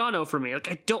Soriano for me. Like,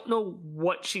 I don't know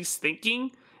what she's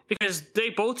thinking because they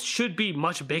both should be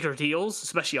much bigger deals,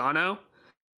 especially Ano.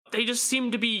 They just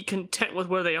seem to be content with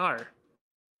where they are.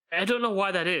 I don't know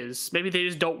why that is. Maybe they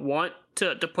just don't want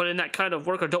to put in that kind of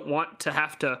work or don't want to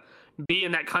have to be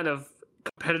in that kind of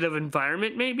competitive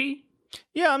environment, maybe?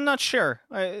 Yeah, I'm not sure.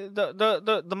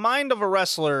 The mind of a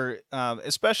wrestler,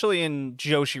 especially in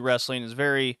Joshi wrestling, is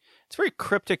very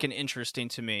cryptic and interesting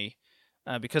to me.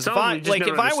 Because if I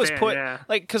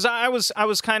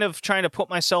was kind of trying to put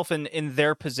myself in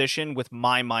their position with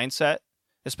my mindset,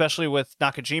 especially with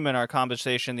Nakajima in our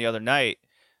conversation the other night.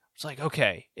 It's like,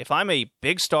 okay, if I'm a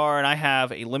big star and I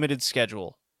have a limited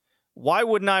schedule, why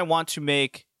wouldn't I want to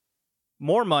make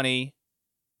more money,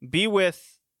 be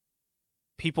with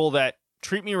people that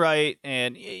treat me right,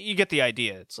 and you get the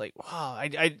idea. It's like, wow,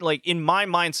 I like in my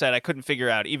mindset, I couldn't figure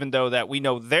out, even though that we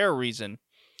know their reason.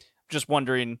 Just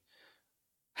wondering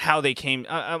how they came.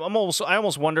 I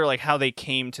almost wonder like how they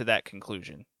came to that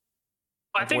conclusion.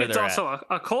 I think it's also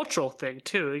a cultural thing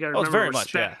too. You got to remember very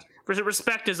respect. Much, yeah.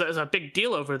 Respect is a big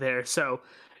deal over there. So,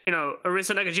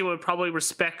 Arisa Nakajima would probably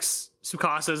respects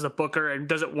Tsukasa as a booker and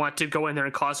doesn't want to go in there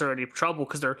and cause her any trouble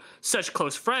because they're such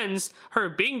close friends. Her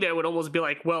being there would almost be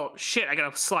like, well, shit, I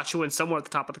gotta slot you in somewhere at the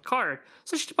top of the card.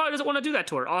 So she probably doesn't want to do that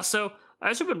to her. Also,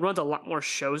 Aizuman runs a lot more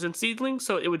shows in Seedling,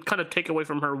 so it would kind of take away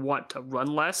from her want to run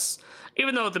less.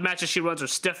 Even though the matches she runs are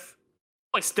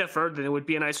stiffer than it would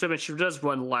be in Aizuman, she does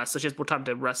run less, so she has more time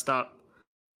to rest up.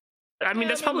 I mean,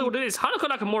 that's probably what it is. Hanako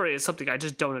Nakamura is something I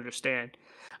just don't understand.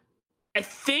 I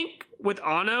think with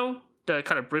Ano, to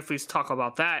kind of briefly talk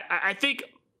about that, I think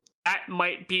that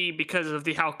might be because of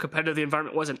how competitive the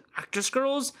environment was in Actress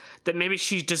Girls, that maybe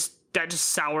that just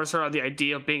sours her on the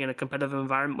idea of being in a competitive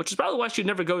environment, which is probably why she'd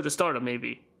never go to Stardom,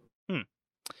 maybe.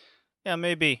 Yeah,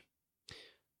 maybe.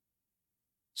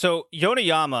 So,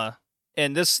 Yonayama,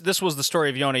 and this was the story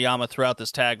of Yonayama throughout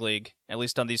this tag league, at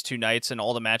least on these 2 nights and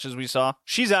all the matches we saw.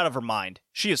 She's out of her mind.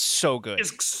 She is so good.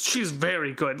 She's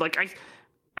very good. Like, I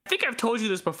think I've told you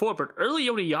this before, but early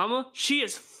Yonayama, she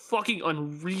is fucking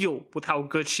unreal with how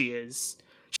good she is.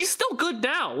 She's still good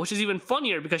now, which is even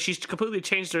funnier because she's completely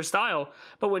changed her style.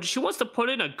 But when she wants to put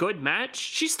in a good match,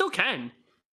 she still can.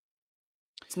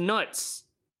 It's nuts.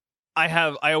 I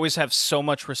always have so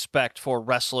much respect for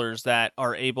wrestlers that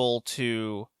are able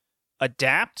to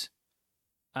adapt,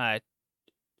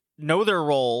 know their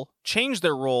role, change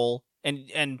their role,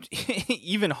 and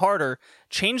even harder,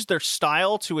 change their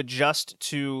style to adjust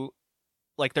to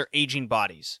like their aging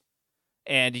bodies.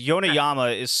 And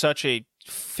Yonayama is such a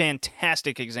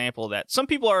fantastic example of that. Some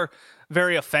people are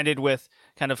very offended with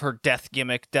kind of her death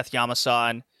gimmick, Death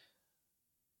Yama-san.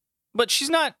 But she's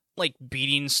not like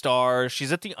beating stars.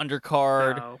 She's at the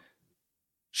undercard. No.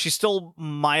 She's still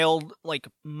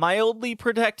mildly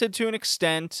protected to an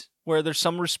extent where there's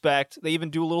some respect. They even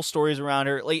do little stories around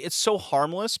her. Like, it's so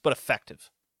harmless but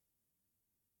effective.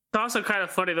 It's also kind of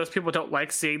funny. Those people don't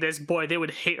like seeing this. Boy, they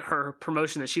would hate her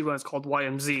promotion that she runs called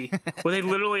YMZ, where they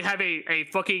literally have a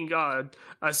fucking a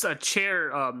chair,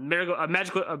 a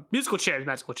musical chairs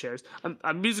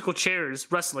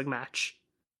wrestling match.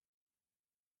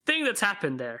 Thing that's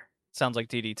happened there. Sounds like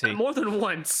DDT. More than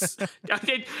once.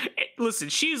 Listen,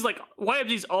 she's like,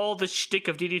 YMZ's all the shtick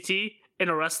of DDT in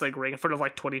a wrestling ring in front of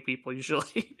like 20 people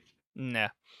usually. Nah.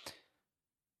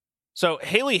 So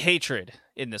Hayley Hatred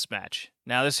in this match.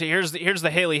 Now here's the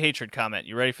Hayley Hatred comment.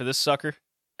 You ready for this sucker?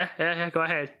 Yeah, go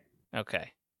ahead.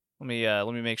 Okay. Let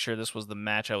me make sure this was the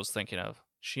match I was thinking of.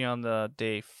 She on the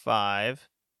day 5.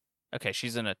 Okay,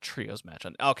 she's in a trios match.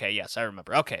 Okay, yes, I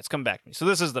remember. Okay, it's coming back to me. So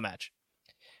this is the match.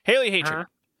 Hayley Hatred.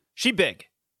 She big.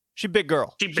 She big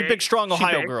girl. She big strong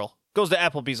Ohio girl. Goes to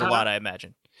Applebee's a lot, I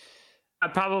imagine.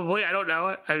 Probably. I don't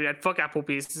know. I mean, fuck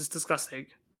Applebee's. It's disgusting.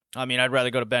 I mean, I'd rather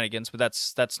go to Bennigan's, but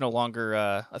that's no longer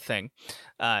a thing.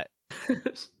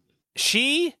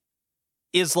 She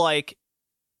is like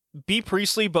Bea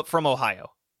Priestley, but from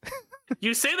Ohio.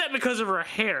 You say that because of her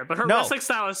hair, but her wrestling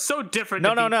style is so different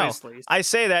than Bea Priestley's. I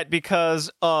say that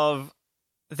because of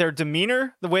their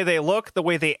demeanor, the way they look, the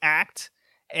way they act.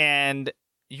 And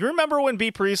you remember when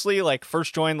Bea Priestley like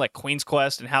first joined like Queen's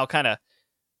Quest and how kind of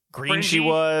green she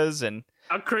was and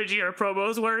how cringy her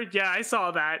promos were? Yeah, I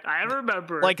saw that. I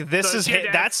remember. Like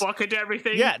that's fucking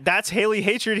everything. Yeah, that's Hayley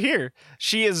Hatred here.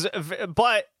 She is,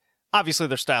 but obviously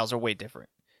their styles are way different.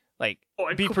 Like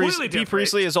Bea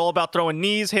Priestley is all about throwing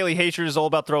knees. Hayley Hatred is all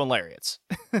about throwing lariats.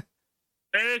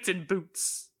 Lariats and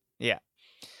boots. Yeah,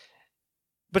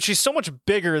 but she's so much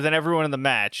bigger than everyone in the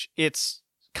match. It's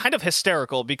kind of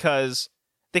hysterical because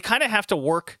they kind of have to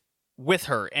work with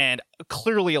her, and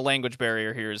clearly a language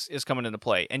barrier here is coming into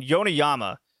play. And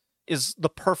Yonayama is the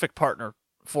perfect partner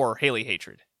for Hayley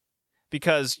Hatred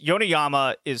because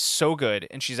Yonayama is so good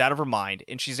and she's out of her mind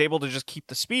and she's able to just keep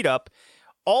the speed up.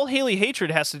 All Hayley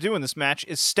Hatred has to do in this match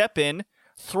is step in,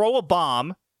 throw a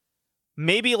bomb,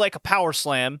 maybe like a power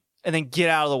slam, and then get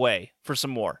out of the way for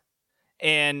some more.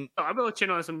 And I'm gonna let you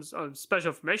know some special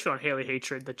information on Hayley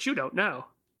Hatred that you don't know.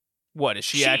 What is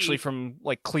she actually from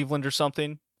like Cleveland or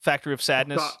something? Factory of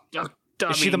Sadness.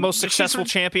 Is she the most successful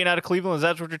champion out of Cleveland? Is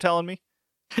that what you're telling me?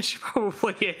 She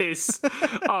probably is.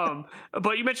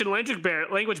 But you mentioned language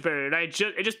barrier, and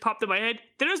it just popped in my head.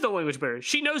 There is no language barrier.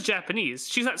 She knows Japanese.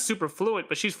 She's not super fluent,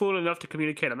 but she's fluent enough to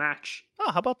communicate a match.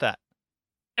 Oh, how about that?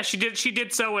 Yeah, she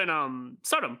did so in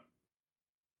Stardom.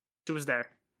 She was there.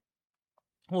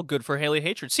 Well, good for Hayley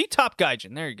Hatred. See Top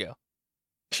Gaijin. There you go.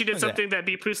 She did something that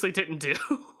Bea Priestley didn't do.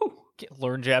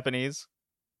 Learn Japanese.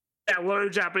 Yeah,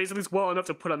 learn Japanese at least well enough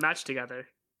to put a match together.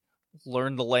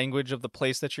 Learn the language of the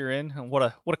place that you're in. What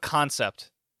a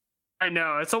concept. I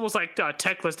know. It's almost like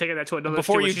Tekkla's taking that to another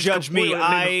Before you judge me,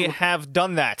 I have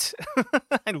done that.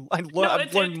 I've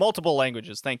learned multiple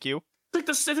languages. Thank you.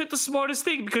 It's like the smartest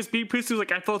thing, because Bea Priestley was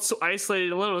like, I felt so isolated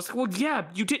and alone. I was like, well, yeah,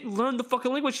 you didn't learn the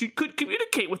fucking language. You could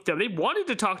communicate with them. They wanted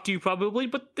to talk to you probably,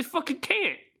 but they fucking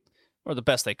can't. Or the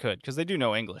best they could, because they do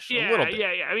know English. Yeah, a little bit.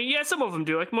 Yeah. I mean, yeah, some of them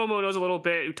do. Like, Momo knows a little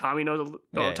bit. Utami knows a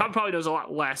little. Tom probably knows a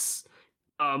lot less.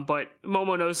 But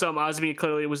Momo knows some. Azumi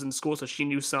clearly was in school, so she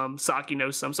knew some. Saki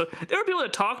knows some. So there were people to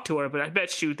talk to her, but I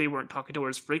bet you they weren't talking to her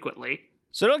as frequently.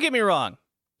 So don't get me wrong.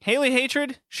 Hayley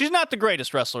Hatred, she's not the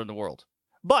greatest wrestler in the world.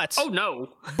 But oh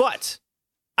no. But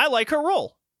I like her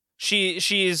role.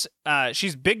 She's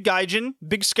big gaijin,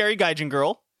 big scary gaijin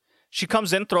girl. She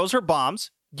comes in, throws her bombs,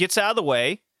 gets out of the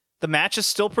way. The match is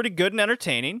still pretty good and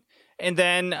entertaining. And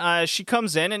then she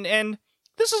comes in, and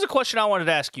this is a question I wanted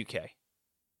to ask you, Kay.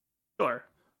 Sure.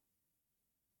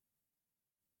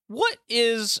 What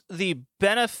is the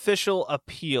beneficial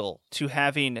appeal to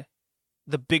having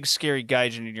the big scary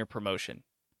gaijin in your promotion?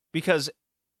 Because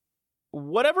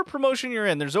whatever promotion you're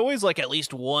in, there's always like at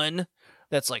least one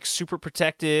that's like super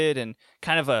protected and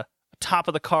kind of a top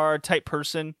of the card type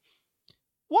person.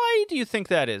 Why do you think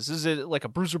that is? Is it like a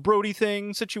Bruiser Brody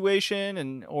thing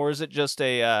situation, or is it just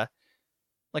a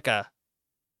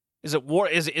is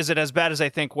it as bad as I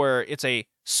think, where it's a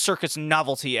circus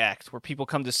novelty act where people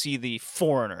come to see the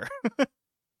foreigner?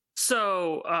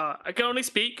 So, I can only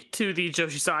speak to the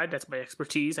Joshi side. That's my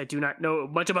expertise. I do not know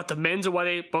much about the men's or why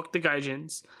they book the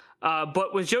gaijins.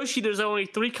 But with Joshi, there's only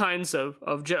three kinds of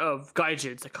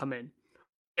gaijins that come in.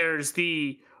 There's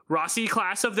the Rossi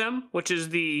class of them, which is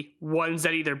the ones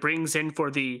that either brings in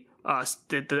for the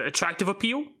attractive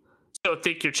appeal. So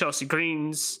think your Chelsea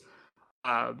Greens,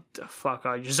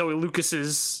 your Zoe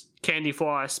Lucas's, Candy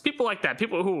Floss, people like that.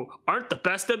 People who aren't the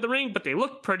best in the ring, but they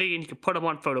look pretty and you can put them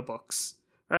on photo books,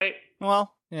 right?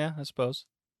 Well, yeah, I suppose.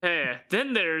 Yeah.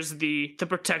 Then there's the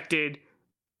protected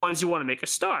ones you want to make a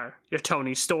star. Your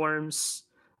Tony Storms,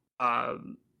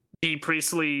 Bea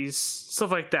Priestley's,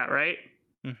 stuff like that, right?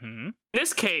 Mm-hmm. In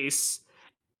this case,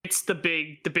 it's the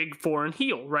big foreign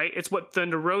heel, right? It's what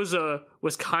Thunder Rosa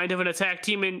was kind of an attack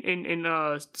team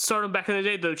in Stardom back in the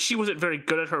day, though she wasn't very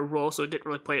good at her role, so it didn't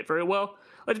really play it very well.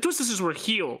 Like, the Twisted Sisters were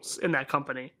heels in that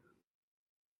company,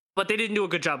 but they didn't do a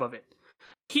good job of it.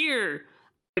 Here,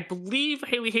 I believe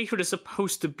Hayley Hatred is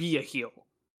supposed to be a heel.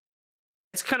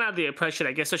 It's kind of the impression,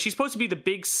 I guess. So she's supposed to be the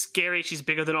big, scary. She's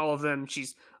bigger than all of them.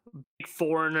 She's a big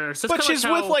foreigner. So but she's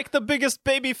with like the biggest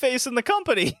baby face in the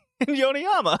company, in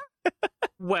Yoneyama.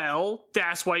 Well,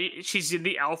 that's why she's in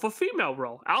the alpha female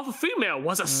role. Alpha female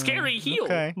was a scary heel,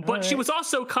 but she was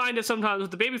also kind of sometimes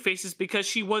with the baby faces because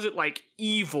she wasn't like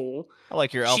evil. I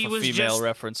like your alpha female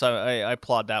reference. I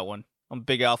applaud that one. I'm a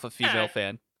big alpha female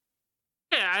fan.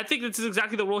 Yeah, I think this is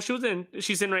exactly the role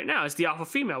she's in right now. It's the alpha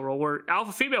female role, where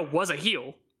alpha female was a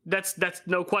heel. That's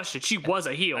no question. She was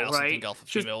a heel, right? I also think alpha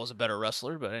female was a better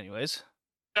wrestler, but anyways.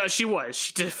 She was.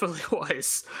 She definitely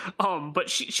was. But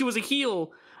she was a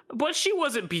heel, but she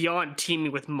wasn't beyond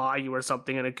teaming with Mayu or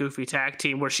something in a goofy tag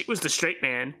team where she was the straight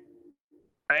man,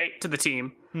 right, to the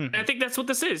team. And I think that's what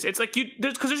this is. It's like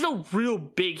because there's no real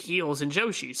big heels in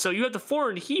Joshi, so you have the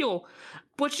foreign heel,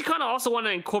 but you kind of also want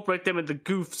to incorporate them in the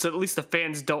goof, so at least the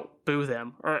fans don't boo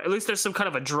them, or at least there's some kind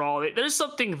of a draw. There's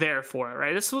something there for it,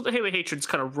 right? This is what the Hayley Hatred's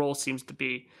kind of role seems to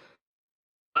be.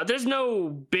 There's no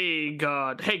big,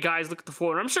 hey guys, look at the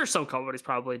foreigner. I'm sure some companies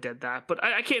probably did that, but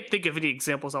I can't think of any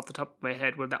examples off the top of my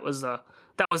head where that was the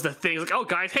thing. Like, oh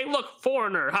guys, hey look,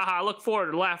 foreigner, haha, look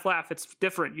foreigner, laugh, it's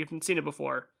different. You haven't seen it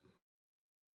before.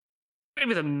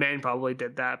 Maybe the men probably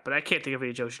did that, but I can't think of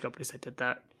any Joshi companies that did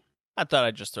that. I thought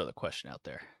I'd just throw the question out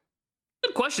there.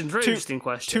 Good question, very interesting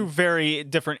question. Two very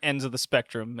different ends of the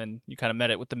spectrum, and you kind of met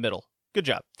it with the middle. Good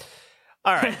job.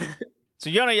 All right. So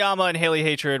Yoneyama and Hayley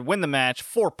Hatred win the match,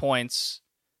 4 points.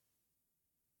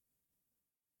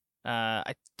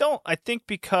 I think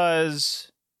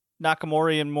because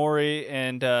Nakamori and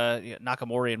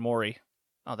Mori.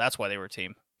 Oh, that's why they were a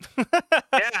team.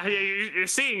 Yeah, you're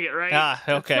seeing it, right?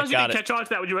 Okay, got it. You didn't catch on to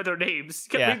that when you read their names.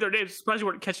 You kept reading their names, surprised you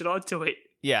weren't catching on to it.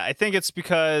 Yeah, I think it's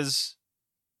because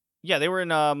they were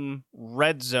in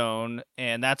Red Zone,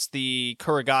 and that's the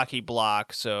Kuragaki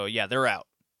block, so yeah, they're out.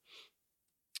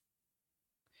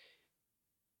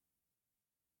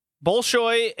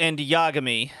 Bolshoi and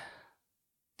Yagami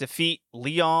defeat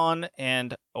Leon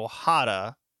and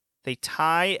Ohada. They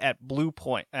tie at blue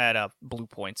points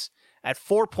at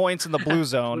 4 points in the blue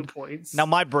zone. Blue points. Now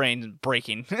my brain's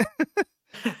breaking.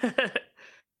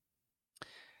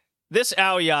 This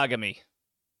Aoyagami,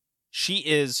 she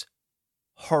is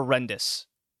horrendous.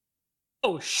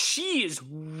 Oh, she is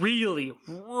really,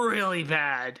 really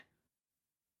bad.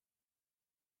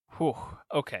 Whew.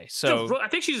 Okay, so I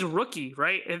think she's a rookie,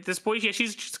 right? At this point, yeah,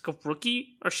 she's just a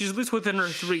rookie, or she's at least within her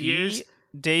 3 years.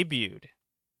 Debuted.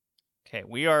 Okay,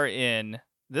 we are in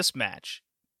this match.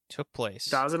 Took place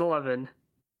 2011.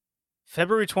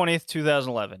 February 20th,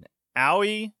 2011.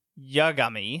 Aoi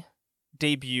Yagami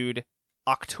debuted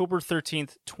October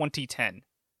 13th, 2010.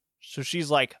 So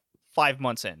she's like 5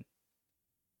 months in.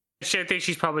 I think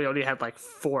she's probably only had like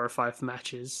 4 or 5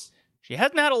 matches. She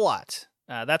hasn't had a lot.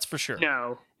 That's for sure.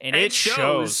 No. And it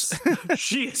shows.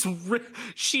 she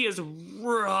is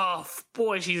rough.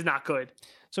 Boy, she's not good.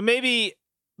 So maybe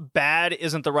bad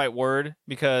isn't the right word,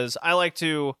 because I like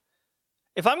to,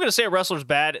 if I'm going to say a wrestler's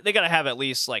bad, they got to have at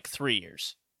least like 3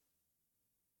 years.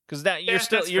 Because that you're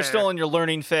still in your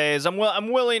learning phase. I'm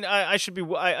willing. I should be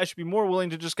more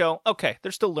willing to just go, okay,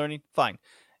 they're still learning. Fine.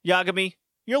 Yagami,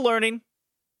 you're learning.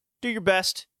 Do your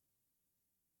best.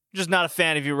 I'm just not a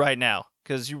fan of you right now,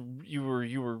 because you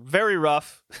were very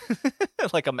rough.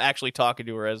 Like I'm actually talking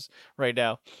to her as right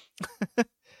now.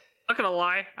 Not gonna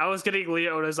lie, I was getting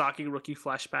Leo Onozaki rookie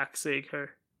flashback seeing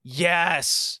her.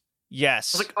 Yes. I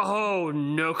was like, oh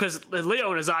no, because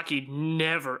Leo Onozaki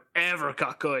never ever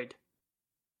got good.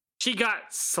 She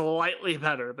got slightly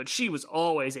better, but she was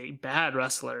always a bad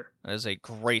wrestler. That is a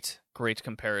great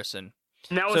comparison.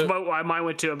 And that was why mine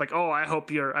went to. I'm like, oh, I hope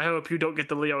you don't get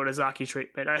the Leo Onozaki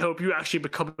treatment. I hope you actually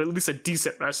become at least a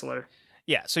decent wrestler.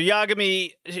 Yeah. So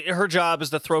Yagami, her job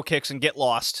is to throw kicks and get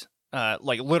lost.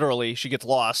 Like literally, she gets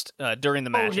lost during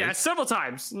the match. Oh yeah, several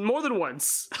times, more than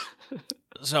once.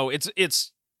 So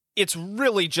it's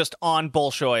really just on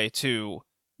Bolshoi to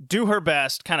do her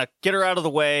best, kind of get her out of the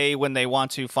way when they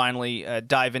want to finally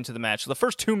dive into the match. So the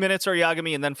first 2 minutes are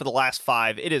Yagami, and then for the last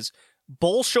 5, it is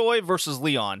Bolshoi versus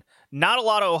Leon. Not a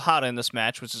lot of Ohada in this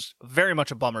match, which is very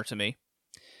much a bummer to me.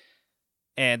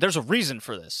 And there's a reason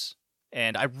for this.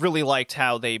 And I really liked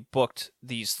how they booked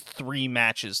these 3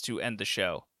 matches to end the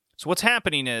show. So what's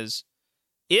happening is,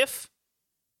 if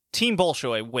Team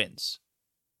Bolshoi wins,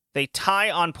 they tie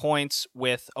on points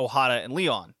with Ohada and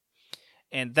Leon.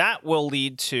 And that will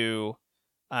lead to,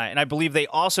 and I believe they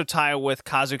also tie with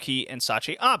Kazuki and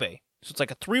Sachi Abe. So it's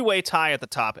like a 3-way tie at the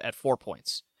top at 4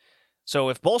 points. So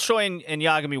if Bolshoi and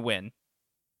Yagami win,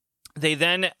 they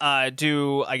then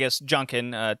do, I guess,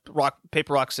 Junkin,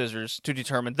 paper, rock, scissors to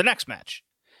determine the next match.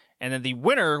 And then the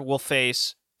winner will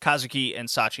face Kazuki and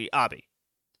Sachi Abe.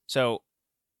 So,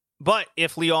 but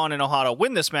if Leon and Ohada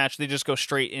win this match, they just go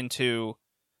straight into,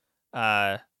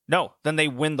 then they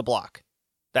win the block.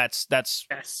 That's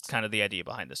yes. Kind of the idea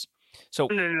behind this. So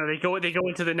no, they go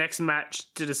into the next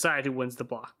match to decide who wins the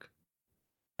block.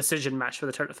 Decision match for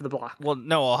the block. Well,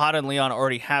 no, Ohada and Leon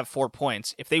already have 4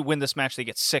 points. If they win this match, they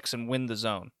get 6 and win the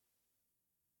zone.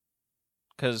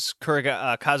 Because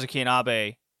Kazuki and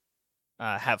Abe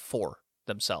have 4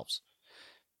 themselves.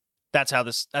 That's how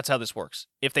this works.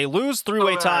 If they lose,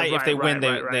 3-way tie. If they win,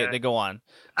 they go on.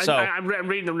 So I'm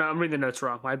reading the notes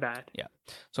wrong. My bad. Yeah.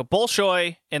 So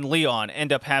Bolshoi and Leon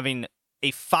end up having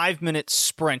a 5-minute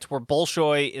sprint where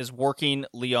Bolshoi is working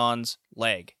Leon's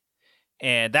leg,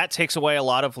 and that takes away a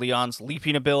lot of Leon's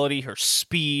leaping ability, her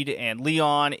speed. And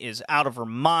Leon is out of her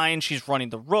mind. She's running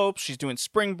the ropes. She's doing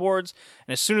springboards,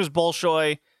 and as soon as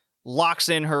Bolshoi locks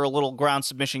in her little ground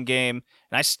submission game,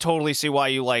 and I totally see why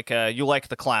you like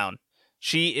the clown.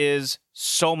 She is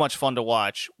so much fun to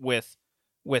watch with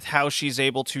how she's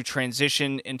able to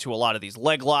transition into a lot of these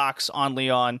leg locks on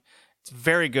Leon. It's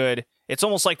very good. It's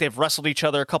almost like they've wrestled each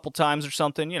other a couple times or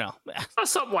something,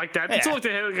 Something like that. Yeah. It's like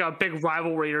they had like a big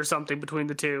rivalry or something between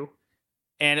the two.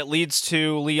 And it leads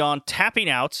to Leon tapping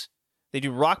out. They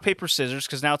do rock, paper, scissors,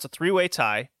 because now it's a 3-way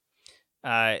tie.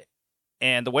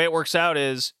 And the way it works out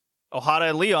is Ohada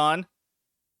and Leon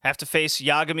have to face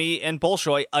Yagami and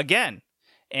Bolshoi again.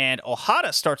 And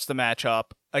Ohada starts the match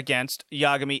up against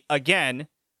Yagami again,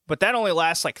 but that only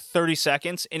lasts like 30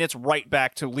 seconds, and it's right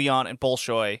back to Leon and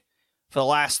Bolshoi for the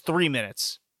last 3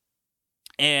 minutes.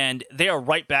 And they are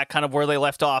right back kind of where they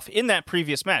left off in that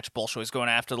previous match. Bolshoi's going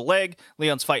after the leg,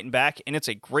 Leon's fighting back, and it's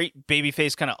a great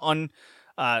babyface kind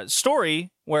of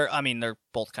story where, I mean, they're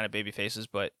both kind of babyfaces,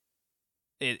 but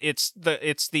it's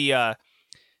the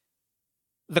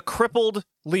crippled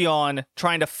Leon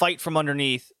trying to fight from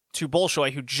underneath to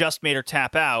Bolshoi, who just made her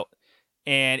tap out.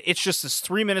 And it's just this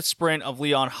 3-minute sprint of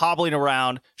Leon hobbling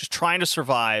around, just trying to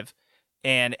survive,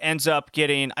 and ends up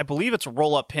getting, I believe it's a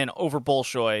roll-up pin over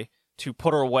Bolshoi to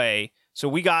put her away. So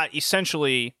we got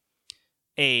essentially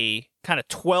a kind of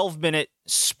 12-minute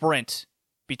sprint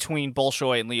between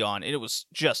Bolshoi and Leon. It was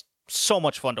just so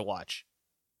much fun to watch.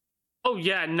 Oh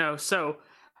yeah, no. So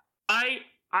I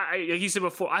like you said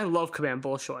before, I love Command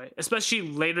Bolshoi, especially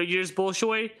later years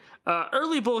Bolshoi.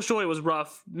 Early Bolshoi was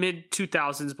rough. Mid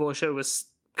 2000s Bolshoi was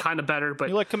kind of better, but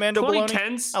you like Commando Baloney?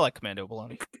 2010s. I like Commando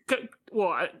Baloney.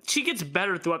 Well, she gets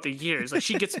better throughout the years. Like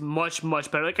she gets much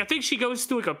better. Like I think she goes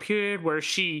through like a period where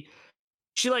she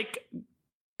like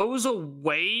goes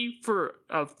away for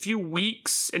a few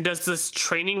weeks and does this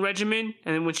training regimen,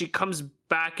 and then when she comes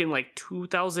back in like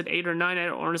 2008 or 9, I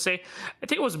don't want to say, I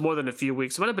think it was more than a few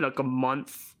weeks. It might have been like a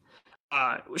month.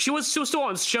 She was still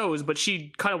on shows, but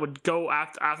she kind of would go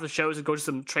after the shows and go to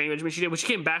some training regimen she did. When she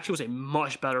came back, she was a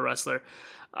much better wrestler.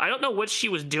 I don't know what she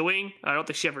was doing. I don't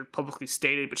think she ever publicly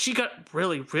stated, but she got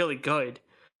really good,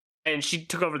 and she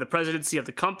took over the presidency of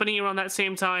the company around that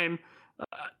same time.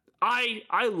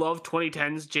 I love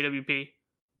 2010's JWP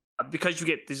because you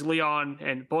get this Leon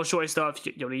and Bolshoi stuff.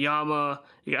 You get Yoneyama,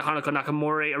 you got Hanako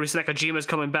Nakamura. Arisa Nakajima's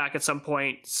coming back at some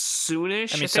point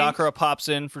soonish. I mean, Sakura pops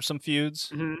in for some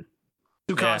feuds. Mm-hmm.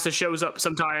 Tsukasa shows up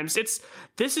sometimes.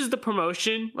 This is the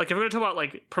promotion. Like if we're gonna talk about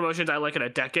like promotions I like in a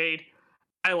decade,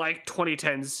 I like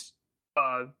 2010's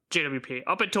JWP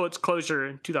up until its closure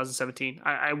in 2017.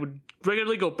 I would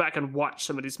regularly go back and watch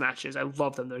some of these matches. I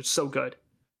love them. They're so good.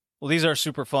 Well, these are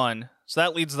super fun. So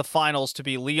that leads the finals to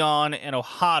be Leon and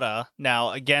Ohata now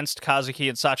against Kazuki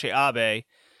and Sachi Abe.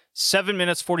 7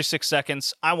 minutes, 46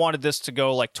 seconds. I wanted this to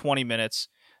go like 20 minutes.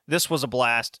 This was a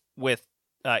blast with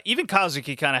even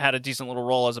Kazuki kind of had a decent little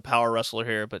role as a power wrestler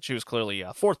here, but she was clearly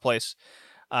fourth place.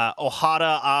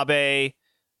 Ohata Abe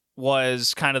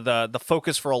was kind of the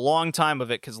focus for a long time of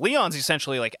it because Leon's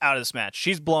essentially like out of this match.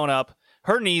 She's blown up.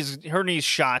 Her knees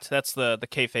shot. That's the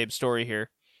kayfabe story here.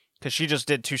 Because she just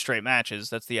did 2 straight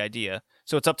matches. That's the idea.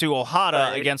 So it's up to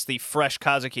Ohata against the fresh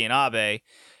Kazuki and Abe.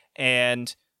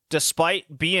 And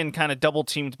despite being kind of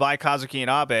double-teamed by Kazuki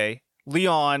and Abe,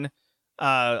 Leon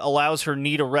allows her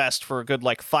knee to rest for a good,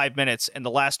 5 minutes. And the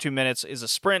last 2 minutes is a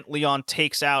sprint. Leon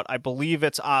takes out, I believe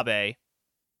it's Abe.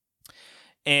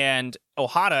 And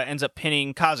Ohata ends up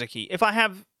pinning Kazuki. If I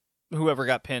have whoever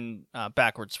got pinned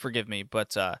backwards, forgive me.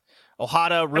 But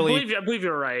Ohata really... I believe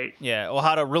you're right. Yeah,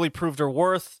 Ohata really proved her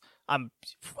worth. I'm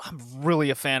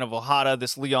really a fan of Ohata.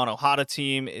 This Leon Ohata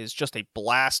team is just a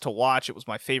blast to watch. It was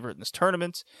my favorite in this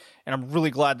tournament, and I'm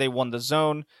really glad they won the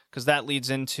zone because that leads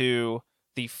into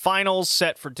the finals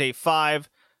set for day 5.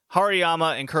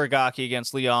 Hariyama and Kuragaki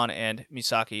against Leon and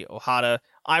Misaki Ohata.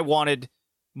 I wanted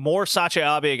more Sachi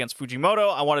Abe against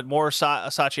Fujimoto. I wanted more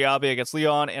Sachi Abe against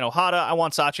Leon and Ohata. I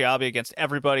want Sachi Abe against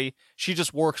everybody. She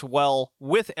just works well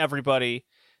with everybody.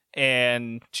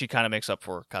 And she kind of makes up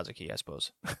for Kazuki, I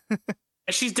suppose.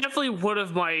 She's definitely one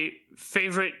of my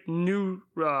favorite new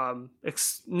discoveries.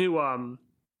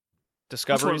 That's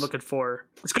what I'm looking for.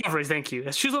 Discoveries, thank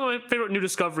you. She's one of my favorite new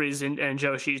discoveries in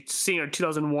Joshi. Seeing her in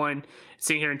 2001,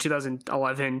 seeing her in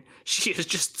 2011, she is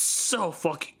just so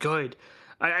fucking good.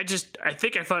 I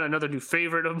think I found another new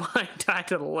favorite of mine to add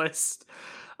to the list.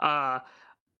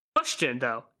 Question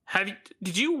though.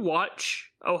 Did you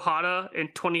watch Ohata in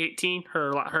 2018,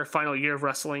 her final year of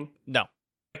wrestling? No.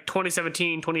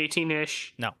 2017,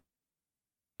 2018-ish? No.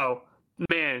 Oh,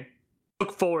 man.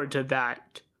 Look forward to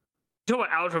that. You know what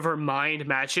out of her mind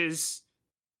matches?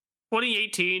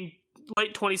 2018,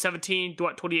 late 2017,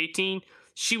 2018,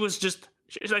 she was just,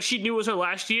 she knew it was her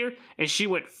last year, and she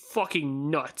went fucking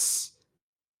nuts.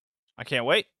 I can't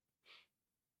wait.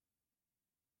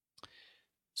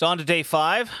 So on to day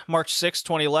 5, March 6,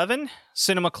 2011,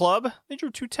 Cinema Club. They drew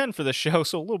 210 for this show,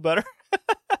 so a little better.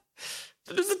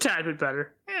 Just a tad bit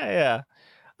better. Yeah.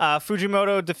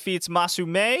 Fujimoto defeats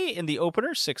Masume in the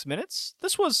opener, 6 minutes.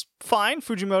 This was fine.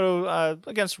 Fujimoto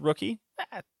against Rookie.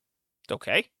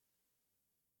 Okay.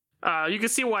 You can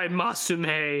see why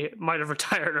Masume might have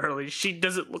retired early. She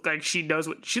doesn't look like she knows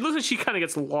what... She looks like she kind of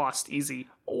gets lost easy.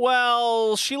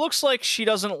 Well, she looks like she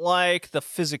doesn't like the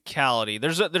physicality.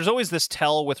 There's always this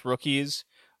tell with rookies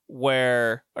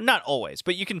where... Not always,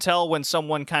 but you can tell when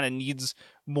someone kind of needs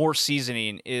more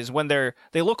seasoning is when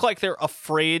they look like they're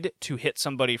afraid to hit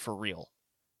somebody for real.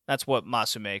 That's what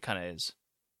Masume kind of is.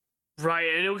 Right,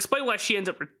 and it'll explain why she ends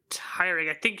up retiring.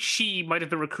 I think she might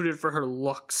have been recruited for her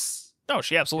looks. Oh,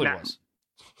 she absolutely was.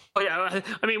 Oh yeah,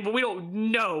 I mean, but we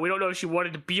don't know. We don't know if she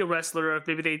wanted to be a wrestler or if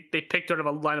maybe they picked her out of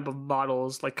a lineup of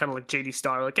models, like kind of like JD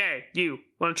Star. Like, hey, you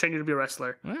want to train you to be a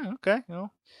wrestler? Yeah, okay.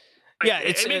 Well, yeah,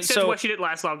 it makes sense why she didn't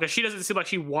last long because she doesn't seem like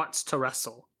she wants to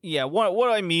wrestle. Yeah,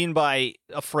 what I mean by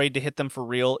afraid to hit them for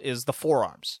real is the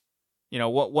forearms. You know,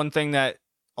 one thing that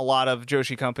a lot of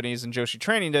Joshi companies and Joshi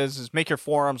training does is make your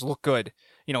forearms look good.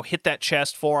 You know, hit that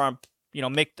chest, forearm. You know,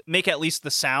 make at least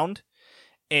the sound.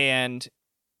 and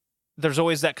there's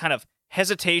always that kind of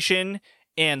hesitation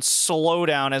and slow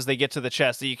down as they get to the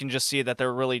chest that you can just see that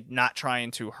they're really not trying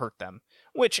to hurt them.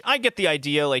 Which I get the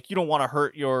idea, like you don't want to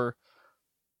hurt your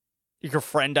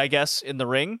friend, I guess, in the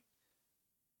ring.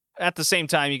 At the same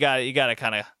time, you got to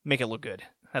kind of make it look good.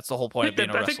 That's the whole point of being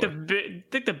a wrestler. I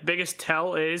think the biggest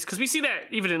tell is because we see that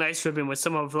even in Ice Ribbon with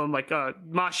some of them, like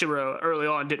Mashiro early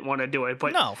on didn't want to do it,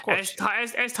 but no, of course.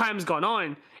 As time's gone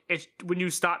on, it's when you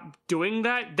stop doing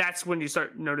that, that's when you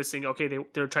start noticing, okay,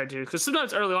 they're trying to do. Because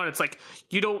sometimes early on, it's like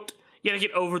you gotta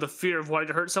get over the fear of wanting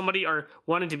to hurt somebody or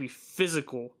wanting to be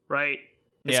physical, right?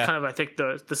 It's kind of, I think,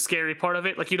 the scary part of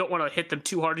it. Like, you don't want to hit them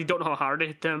too hard. You don't know how hard to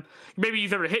hit them. Maybe you've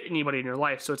never hit anybody in your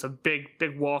life, so it's a big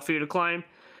wall for you to climb.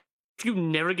 If you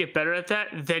never get better at that,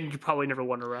 then you probably never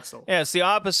want to wrestle. Yeah, it's the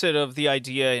opposite of the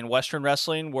idea in Western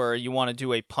wrestling where you want to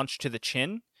do a punch to the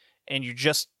chin, and you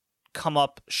just come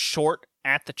up short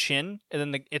at the chin,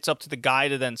 and then it's up to the guy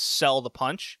to then sell the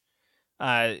punch.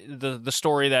 The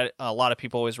story that a lot of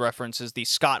people always reference is the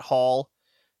Scott Hall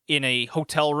in a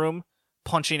hotel room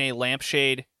punching a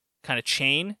lampshade kind of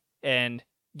chain and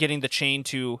getting the chain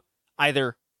to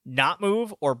either not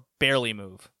move or barely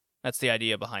move. That's the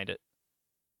idea behind it.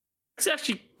 It's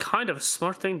actually kind of a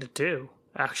smart thing to do,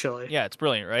 actually. Yeah, it's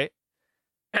brilliant, right?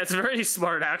 Yeah, it's very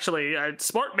smart, actually.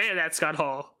 Smart man, that Scott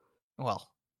Hall. Well,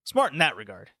 smart in that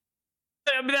regard.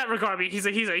 I mean, that regard,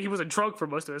 he was a drunk for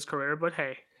most of his career, but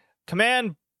hey.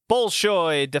 Command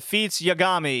Bolshoi defeats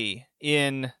Yagami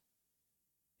in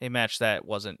a match that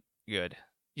wasn't good.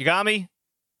 Yagami,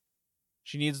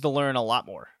 she needs to learn a lot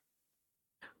more.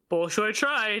 Bolshoi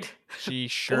tried. She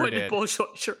sure did.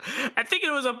 Bolshoi, I think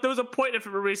there was a point, if it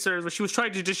memory serves, where she was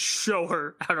trying to just show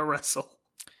her how to wrestle.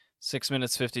 6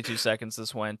 minutes 52 seconds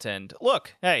this went, and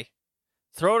look, hey,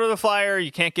 throw it to the fire.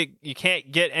 You can't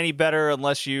get any better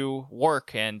unless you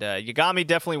work, and Yagami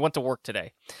definitely went to work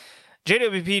today.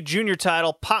 JWP Junior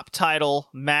title, pop title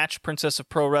match, Princess of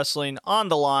Pro Wrestling on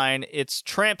the line. It's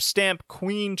Tramp Stamp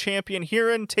Queen Champion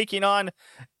Hirin taking on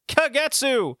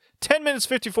Kagetsu. 10 minutes,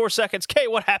 54 seconds. Kay,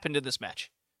 what happened in this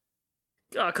match?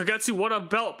 Kagetsu won a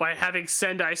belt by having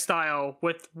Sendai style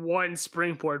with one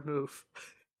springboard move.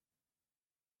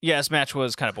 Yeah, this match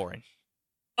was kind of boring.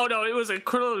 Oh no, it was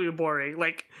incredibly boring.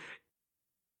 Like,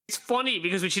 it's funny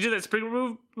because when she did that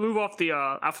springboard move off the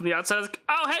out from the outside, I was like,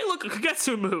 oh hey, look, a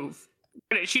Kagetsu move.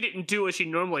 And she didn't do what she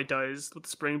normally does with the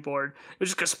springboard. It was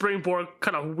just a springboard,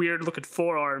 kind of weird looking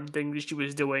forearm thing that she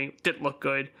was doing. Didn't look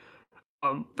good.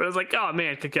 But I was like, oh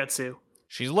man, Kagetsu.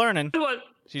 She's learning. What?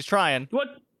 She's trying. What?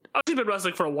 Oh, she's been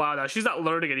wrestling for a while now. She's not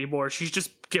learning anymore. She's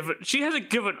just she hasn't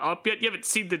given up yet. You haven't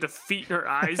seen the defeat in her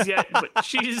eyes yet, but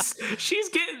she's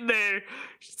getting there.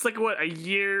 She's like, what, a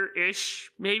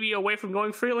year-ish maybe away from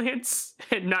going freelance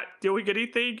and not doing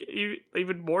anything,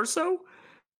 even more so?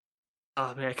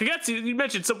 Oh man, Kagetsu, you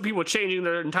mentioned some people changing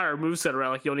their entire moveset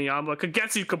around like Yoneyama.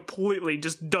 Kagetsu completely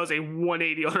just does a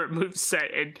 180 on her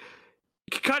moveset, and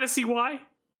you can kind of see why.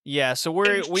 Yeah, so we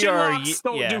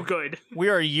don't do good. We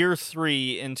are year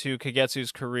 3 into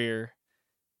Kagetsu's career,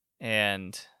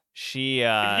 and she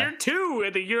year 2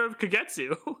 in the year of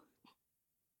Kagetsu.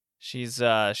 She's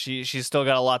still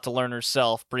got a lot to learn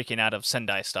herself, breaking out of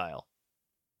Sendai style.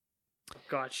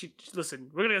 God, listen,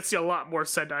 we're gonna see a lot more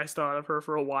Sendai style out of her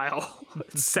for a while.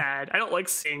 It's sad. I don't like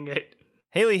seeing it.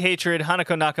 Hayley Hatred,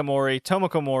 Hanako Nakamori,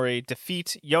 Tomoko Mori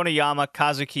defeat Yoneyama,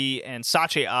 Kazuki, and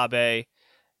Sachi Abe.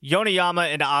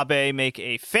 Yoneyama and Abe make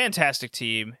a fantastic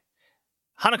team.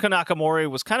 Hanako Nakamori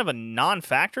was kind of a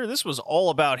non-factor. This was all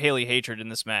about Hayley Hatred in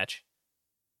this match.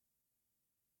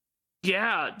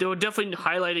 Yeah, they were definitely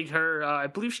highlighting her. I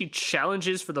believe she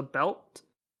challenges for the belt.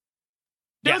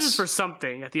 Challenges for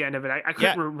something at the end of it. I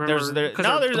couldn't remember.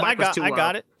 I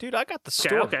got it. Dude, I got the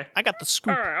story. Okay. I got the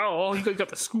scoop. All right, oh, you got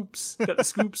the scoops. You got the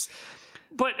scoops.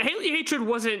 But Hayley Hatred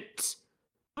wasn't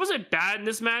bad in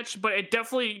this match, but it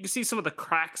definitely, you can see some of the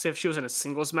cracks if she was in a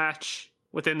singles match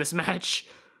within this match.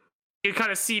 You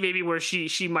kind of see maybe where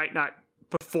she might not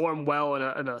perform well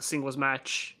in a singles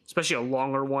match, especially a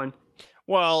longer one.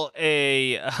 Well,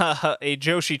 a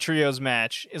Joshi Trios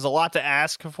match is a lot to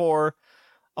ask for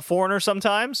a foreigner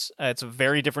sometimes. It's a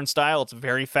very different style. It's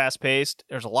very fast-paced.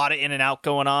 There's a lot of in and out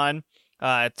going on.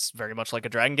 It's very much like a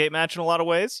Dragon Gate match in a lot of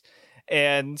ways.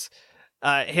 And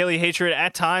Hayley Hatred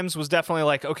at times was definitely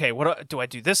like, okay, what do I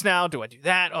do this now? Do I do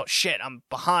that? Oh shit, I'm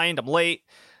behind, I'm late.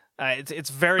 It's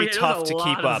very tough to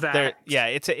keep up.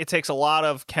 It takes a lot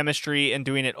of chemistry and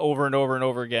doing it over and over and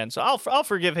over again. So I'll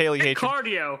forgive Haley Hatred.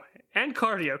 Cardio,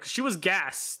 because she was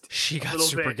gassed. She got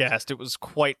super gassed. It was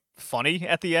quite funny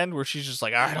at the end where she's just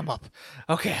like, all right, I'm up.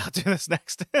 Okay, I'll do this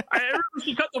next. I remember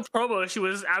she cut the promo. She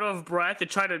was out of breath and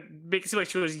tried to make it seem like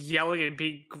she was yelling and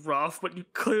being gruff,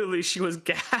 but clearly she was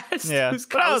gassed. Yeah,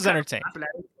 but I was entertained.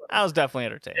 I was definitely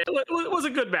entertained. It was a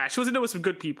good match. She was in there with some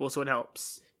good people, so it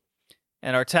helps.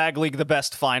 And our Tag League, the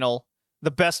best final, the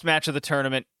best match of the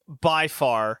tournament by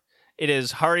far. It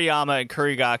is Hariyama and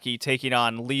Kurigaki taking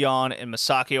on Leon and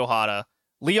Masaki Ohata.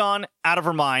 Leon, out of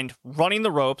her mind, running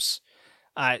the ropes.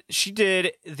 She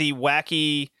did the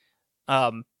wacky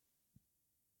La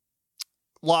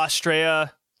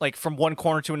Estrella, like from one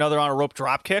corner to another on a rope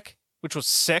drop kick, which was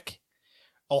sick.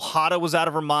 Ohata was out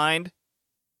of her mind,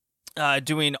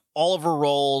 doing all of her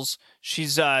rolls.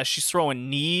 She's throwing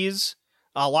knees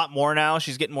a lot more now.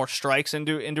 She's getting more strikes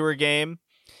into her game.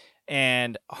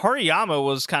 And Hariyama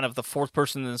was kind of the fourth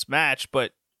person in this match,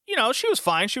 but, she was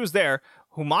fine. She was there.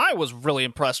 Whom I was really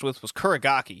impressed with was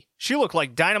Kurigaki. She looked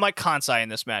like Dynamite Kansai in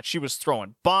this match. She was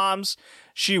throwing bombs.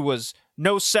 She was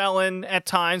no-selling at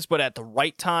times, but at the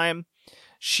right time.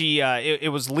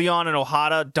 It was Leon and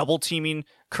Ohata double-teaming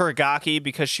Kurigaki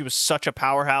because she was such a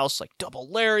powerhouse, like double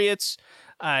lariats,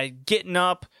 getting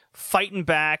up, fighting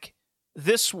back.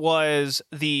 This was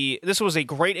a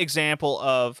great example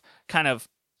of kind of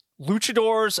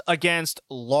luchadors against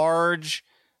large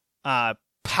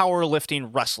powerlifting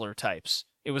wrestler types.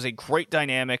 It was a great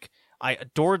dynamic. I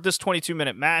adored this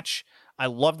 22-minute match. I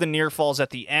loved the near falls at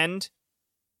the end.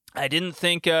 I didn't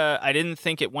think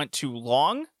it went too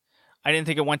long. I didn't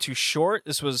think it went too short.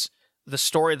 This was the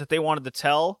story that they wanted to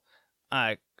tell.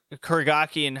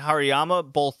 Kurigaki and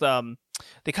Hariyama both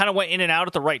they kind of went in and out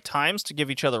at the right times to give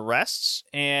each other rests.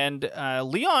 And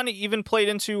Leon even played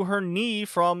into her knee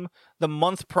from the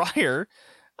month prior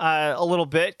a little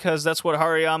bit, because that's what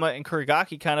Hariyama and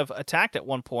Kurigaki kind of attacked at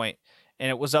one point.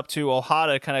 And it was up to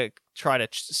Ohata to kind of try to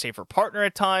save her partner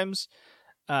at times.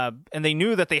 And they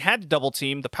knew that they had to double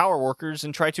team the power workers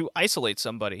and try to isolate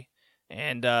somebody.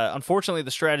 And unfortunately,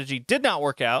 the strategy did not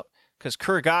work out because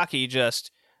Kurigaki just,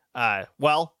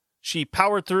 she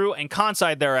powered through and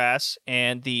Kansai'd their ass,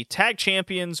 and the tag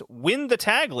champions win the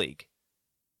tag league.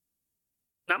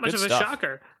 Not much of a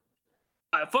shocker.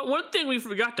 But one thing we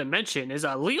forgot to mention is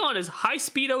Leon is High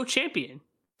Speedo champion.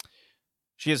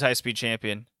 She is High Speed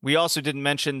champion. We also didn't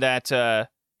mention that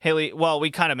Haley, well,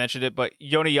 we kind of mentioned it, but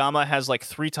Yoneyama has like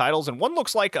 3 titles, and one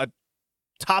looks like a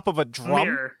top of a drum.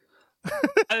 Mirror.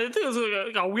 I think it was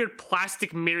like a weird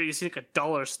plastic mirror you see like a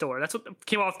dollar store. That's what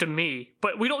came off to me.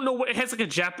 But we don't know what it has. Like a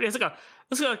Japanese,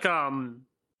 it's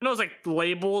like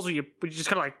labels where you just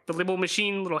kind of like the label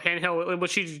machine, little handheld label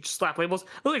machine. You just slap labels. It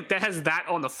looks like that has that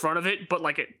on the front of it, but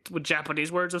like it with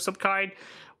Japanese words of some kind.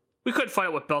 We couldn't find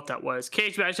out what belt that was.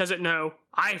 Cage Match doesn't know.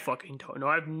 I fucking don't know.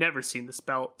 I've never seen this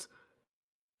belt.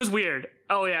 It was weird.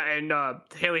 Oh yeah, and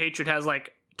Haley Hatred has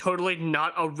like totally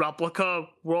not a replica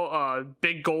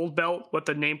big gold belt with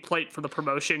the nameplate for the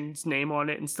promotion's name on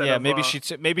it instead of... Yeah, maybe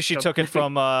she took it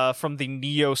from the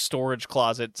Neo storage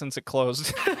closet since it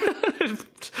closed.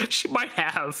 She might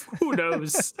have. Who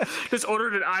knows? Just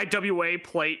ordered an IWA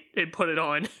plate and put it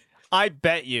on. I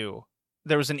bet you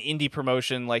there was an indie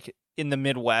promotion like in the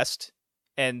Midwest,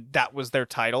 and that was their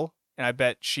title. And I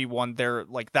bet she won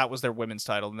that was their women's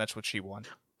title, and that's what she won.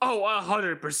 Oh,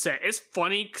 100%. It's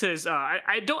funny because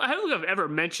I don't think I've ever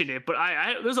mentioned it, but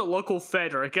there's a local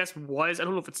fed, or I guess was, I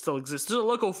don't know if it still exists. There's a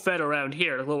local fed around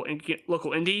here, a little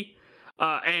local indie,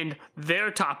 and their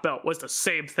top belt was the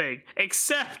same thing,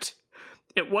 except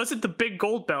it wasn't the big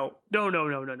gold belt. No.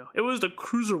 It was the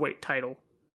cruiserweight title.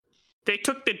 They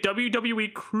took the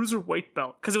WWE cruiserweight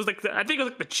belt because it was like I think it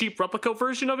was like the cheap replica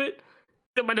version of it.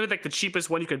 It might have been like the cheapest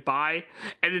one you could buy,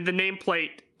 and then the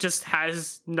nameplate just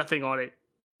has nothing on it.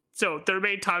 So their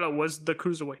main title was the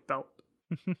cruiserweight belt.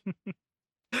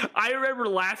 I remember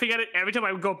laughing at it every time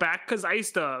I would go back because I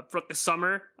used to, for the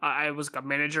summer, I was a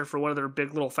manager for one of their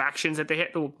big little factions that they had.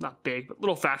 Well, not big, but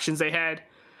little factions they had.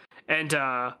 And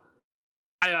I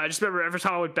just remember every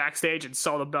time I went backstage and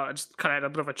saw the belt, I just kind of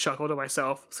had a bit of a chuckle to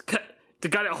myself. The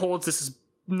guy that holds this is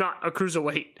not a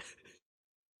cruiserweight.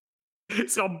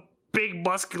 It's a big,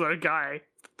 muscular guy.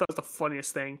 That was the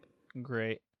funniest thing.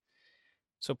 Great.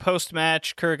 So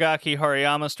post-match, Kurigaki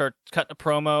Hariyama start cutting a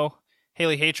promo.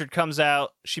 Haley Hatred comes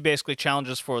out. She basically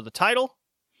challenges for the title.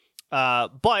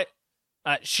 But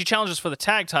she challenges for the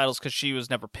tag titles because she was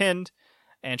never pinned.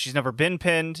 And she's never been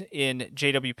pinned in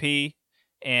JWP.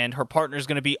 And her partner is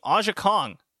going to be Aja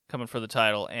Kong. coming for the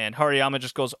title, and Hariyama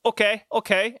just goes, okay,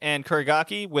 and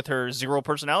Kurigaki, with her zero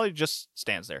personality, just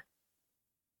stands there.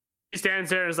 He stands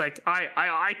there and is like,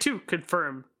 I too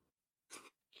confirm.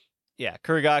 Yeah,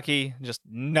 Kurigaki, just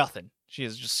nothing. She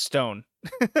is just stone.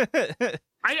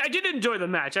 I did enjoy the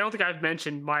match. I don't think I've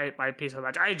mentioned my piece of the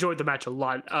match. I enjoyed the match a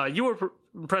lot. You were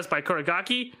impressed by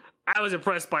Kurigaki. I was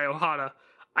impressed by Ohata.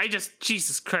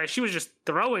 Jesus Christ, she was just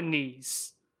throwing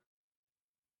knees.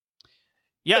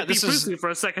 Yeah, this is for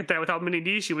a second there with how many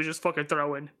knees she was just fucking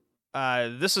throwing.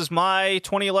 This is my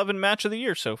 2011 match of the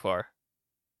year so far.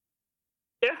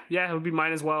 Yeah, it would be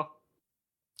mine as well.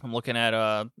 I'm looking at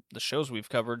the shows we've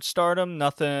covered. Stardom,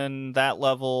 nothing that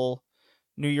level.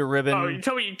 New Year Ribbon. Oh, you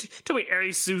tell me,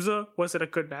 Aries Souza wasn't a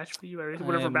good match for you?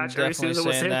 Whatever match Aries Souza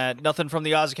was in. That. Nothing from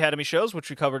the Oz Academy shows, which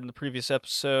we covered in the previous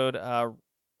episode.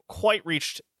 Quite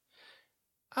reached.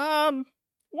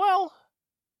 Well,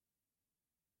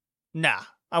 nah.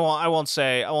 I won't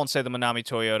say the Manami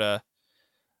Toyota,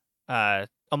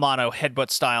 Amano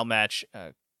headbutt style match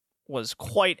was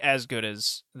quite as good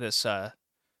as this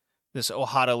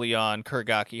Ohata Leon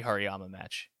Kurigaki Hariyama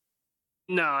match.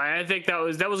 No, I think that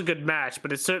was a good match,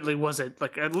 but it certainly wasn't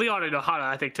like Leon and Ohata.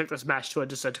 I think took this match to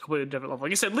just a completely different level. Like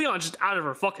you said, Leon's just out of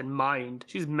her fucking mind.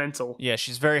 She's mental. Yeah,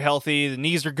 she's very healthy. The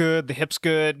knees are good. The hips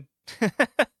good.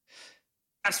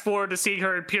 Fast forward to seeing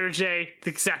her in Pure J,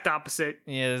 the exact opposite.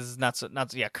 Yeah, this is not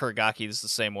Kurigaki is the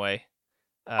same way.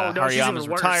 No, Hariyama's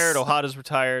retired. Ohata's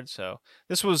retired. So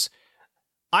this was,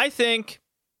 I think,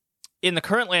 in the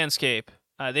current landscape,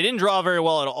 they didn't draw very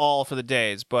well at all for the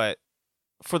days, but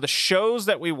for the shows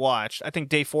that we watched, I think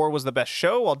Day 4 was the best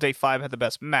show, while Day 5 had the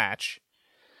best match.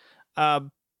 I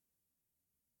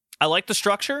like the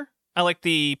structure. I like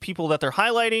the people that they're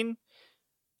highlighting.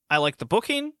 I like the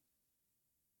booking.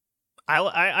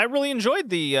 I really enjoyed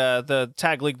the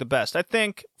Tag League the best. I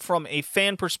think from a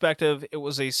fan perspective, it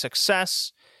was a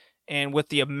success, and with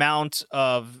the amount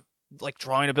of like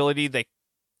drawing ability, they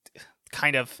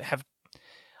kind of have.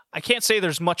 I can't say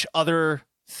there's much other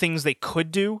things they could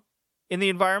do in the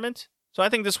environment, so I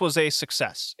think this was a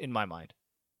success in my mind.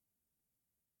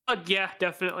 Yeah,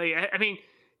 definitely. I mean,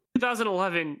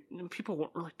 2011, people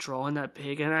weren't really drawing that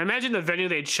big, and I imagine the venue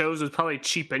they chose was probably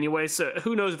cheap anyway, so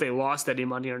who knows if they lost any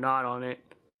money or not on it.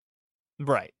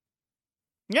 Right.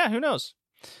 Yeah, who knows?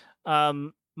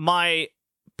 My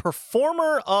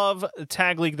performer of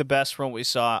Tag League the best from what we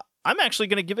saw, I'm actually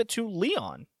going to give it to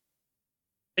Leon.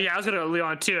 Yeah, I was going to go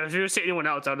Leon too. If you were to say anyone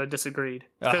else, I would have disagreed.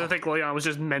 Because I think Leon was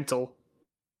just mental.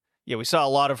 Yeah, we saw a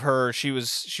lot of her. She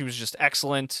was just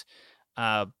excellent.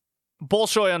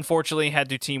 Bolshoi, unfortunately, had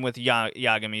to team with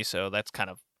Yagami, so that's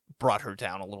kind of brought her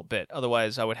down a little bit.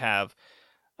 Otherwise, I would have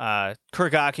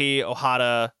Kurigaki,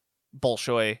 Ohata,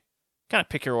 Bolshoi. Kind of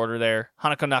pick your order there.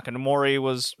 Hanako Nakamori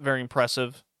was very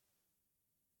impressive.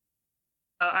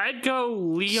 I'd go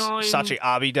Leon. Sachi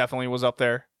Abe definitely was up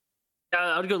there.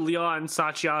 Yeah, I'd go Leon,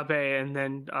 Sachi Abe, and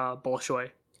then Bolshoi.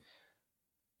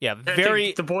 Yeah, the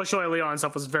Bolshoi Leon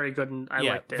stuff was very good, and I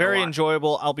liked it. Very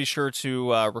enjoyable. I'll be sure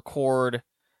to record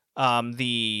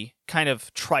the kind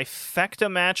of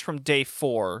trifecta match from Day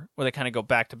 4, where they kind of go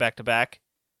back to back to back.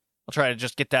 I'll try to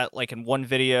just get that like in one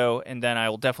video, and then I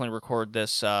will definitely record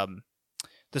this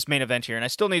this main event here. And I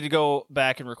still need to go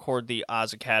back and record the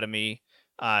Oz Academy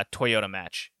Toyota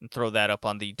match and throw that up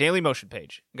on the Daily Motion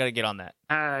page. I got to get on that.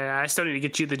 I still need to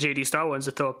get you the JD Star ones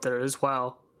to throw up there as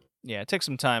well. Yeah, it takes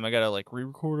some time. I got to like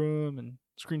re-record them and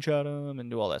screenshot them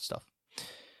and do all that stuff.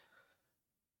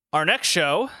 Our next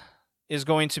show is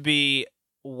going to be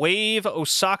Wave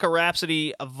Osaka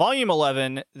Rhapsody Volume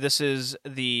 11. This is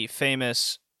the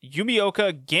famous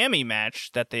Yumioka Gami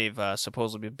match that they've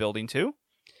supposedly been building to.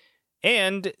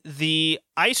 And the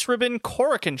Ice Ribbon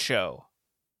Korakuen show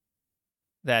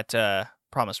that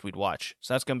promised we'd watch.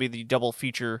 So that's going to be the double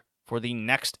feature for the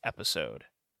next episode.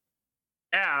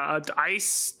 Yeah,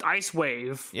 Ice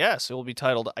Wave. Yes, it will be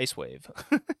titled Ice Wave.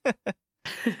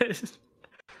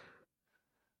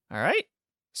 All right.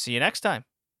 See you next time.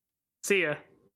 See ya.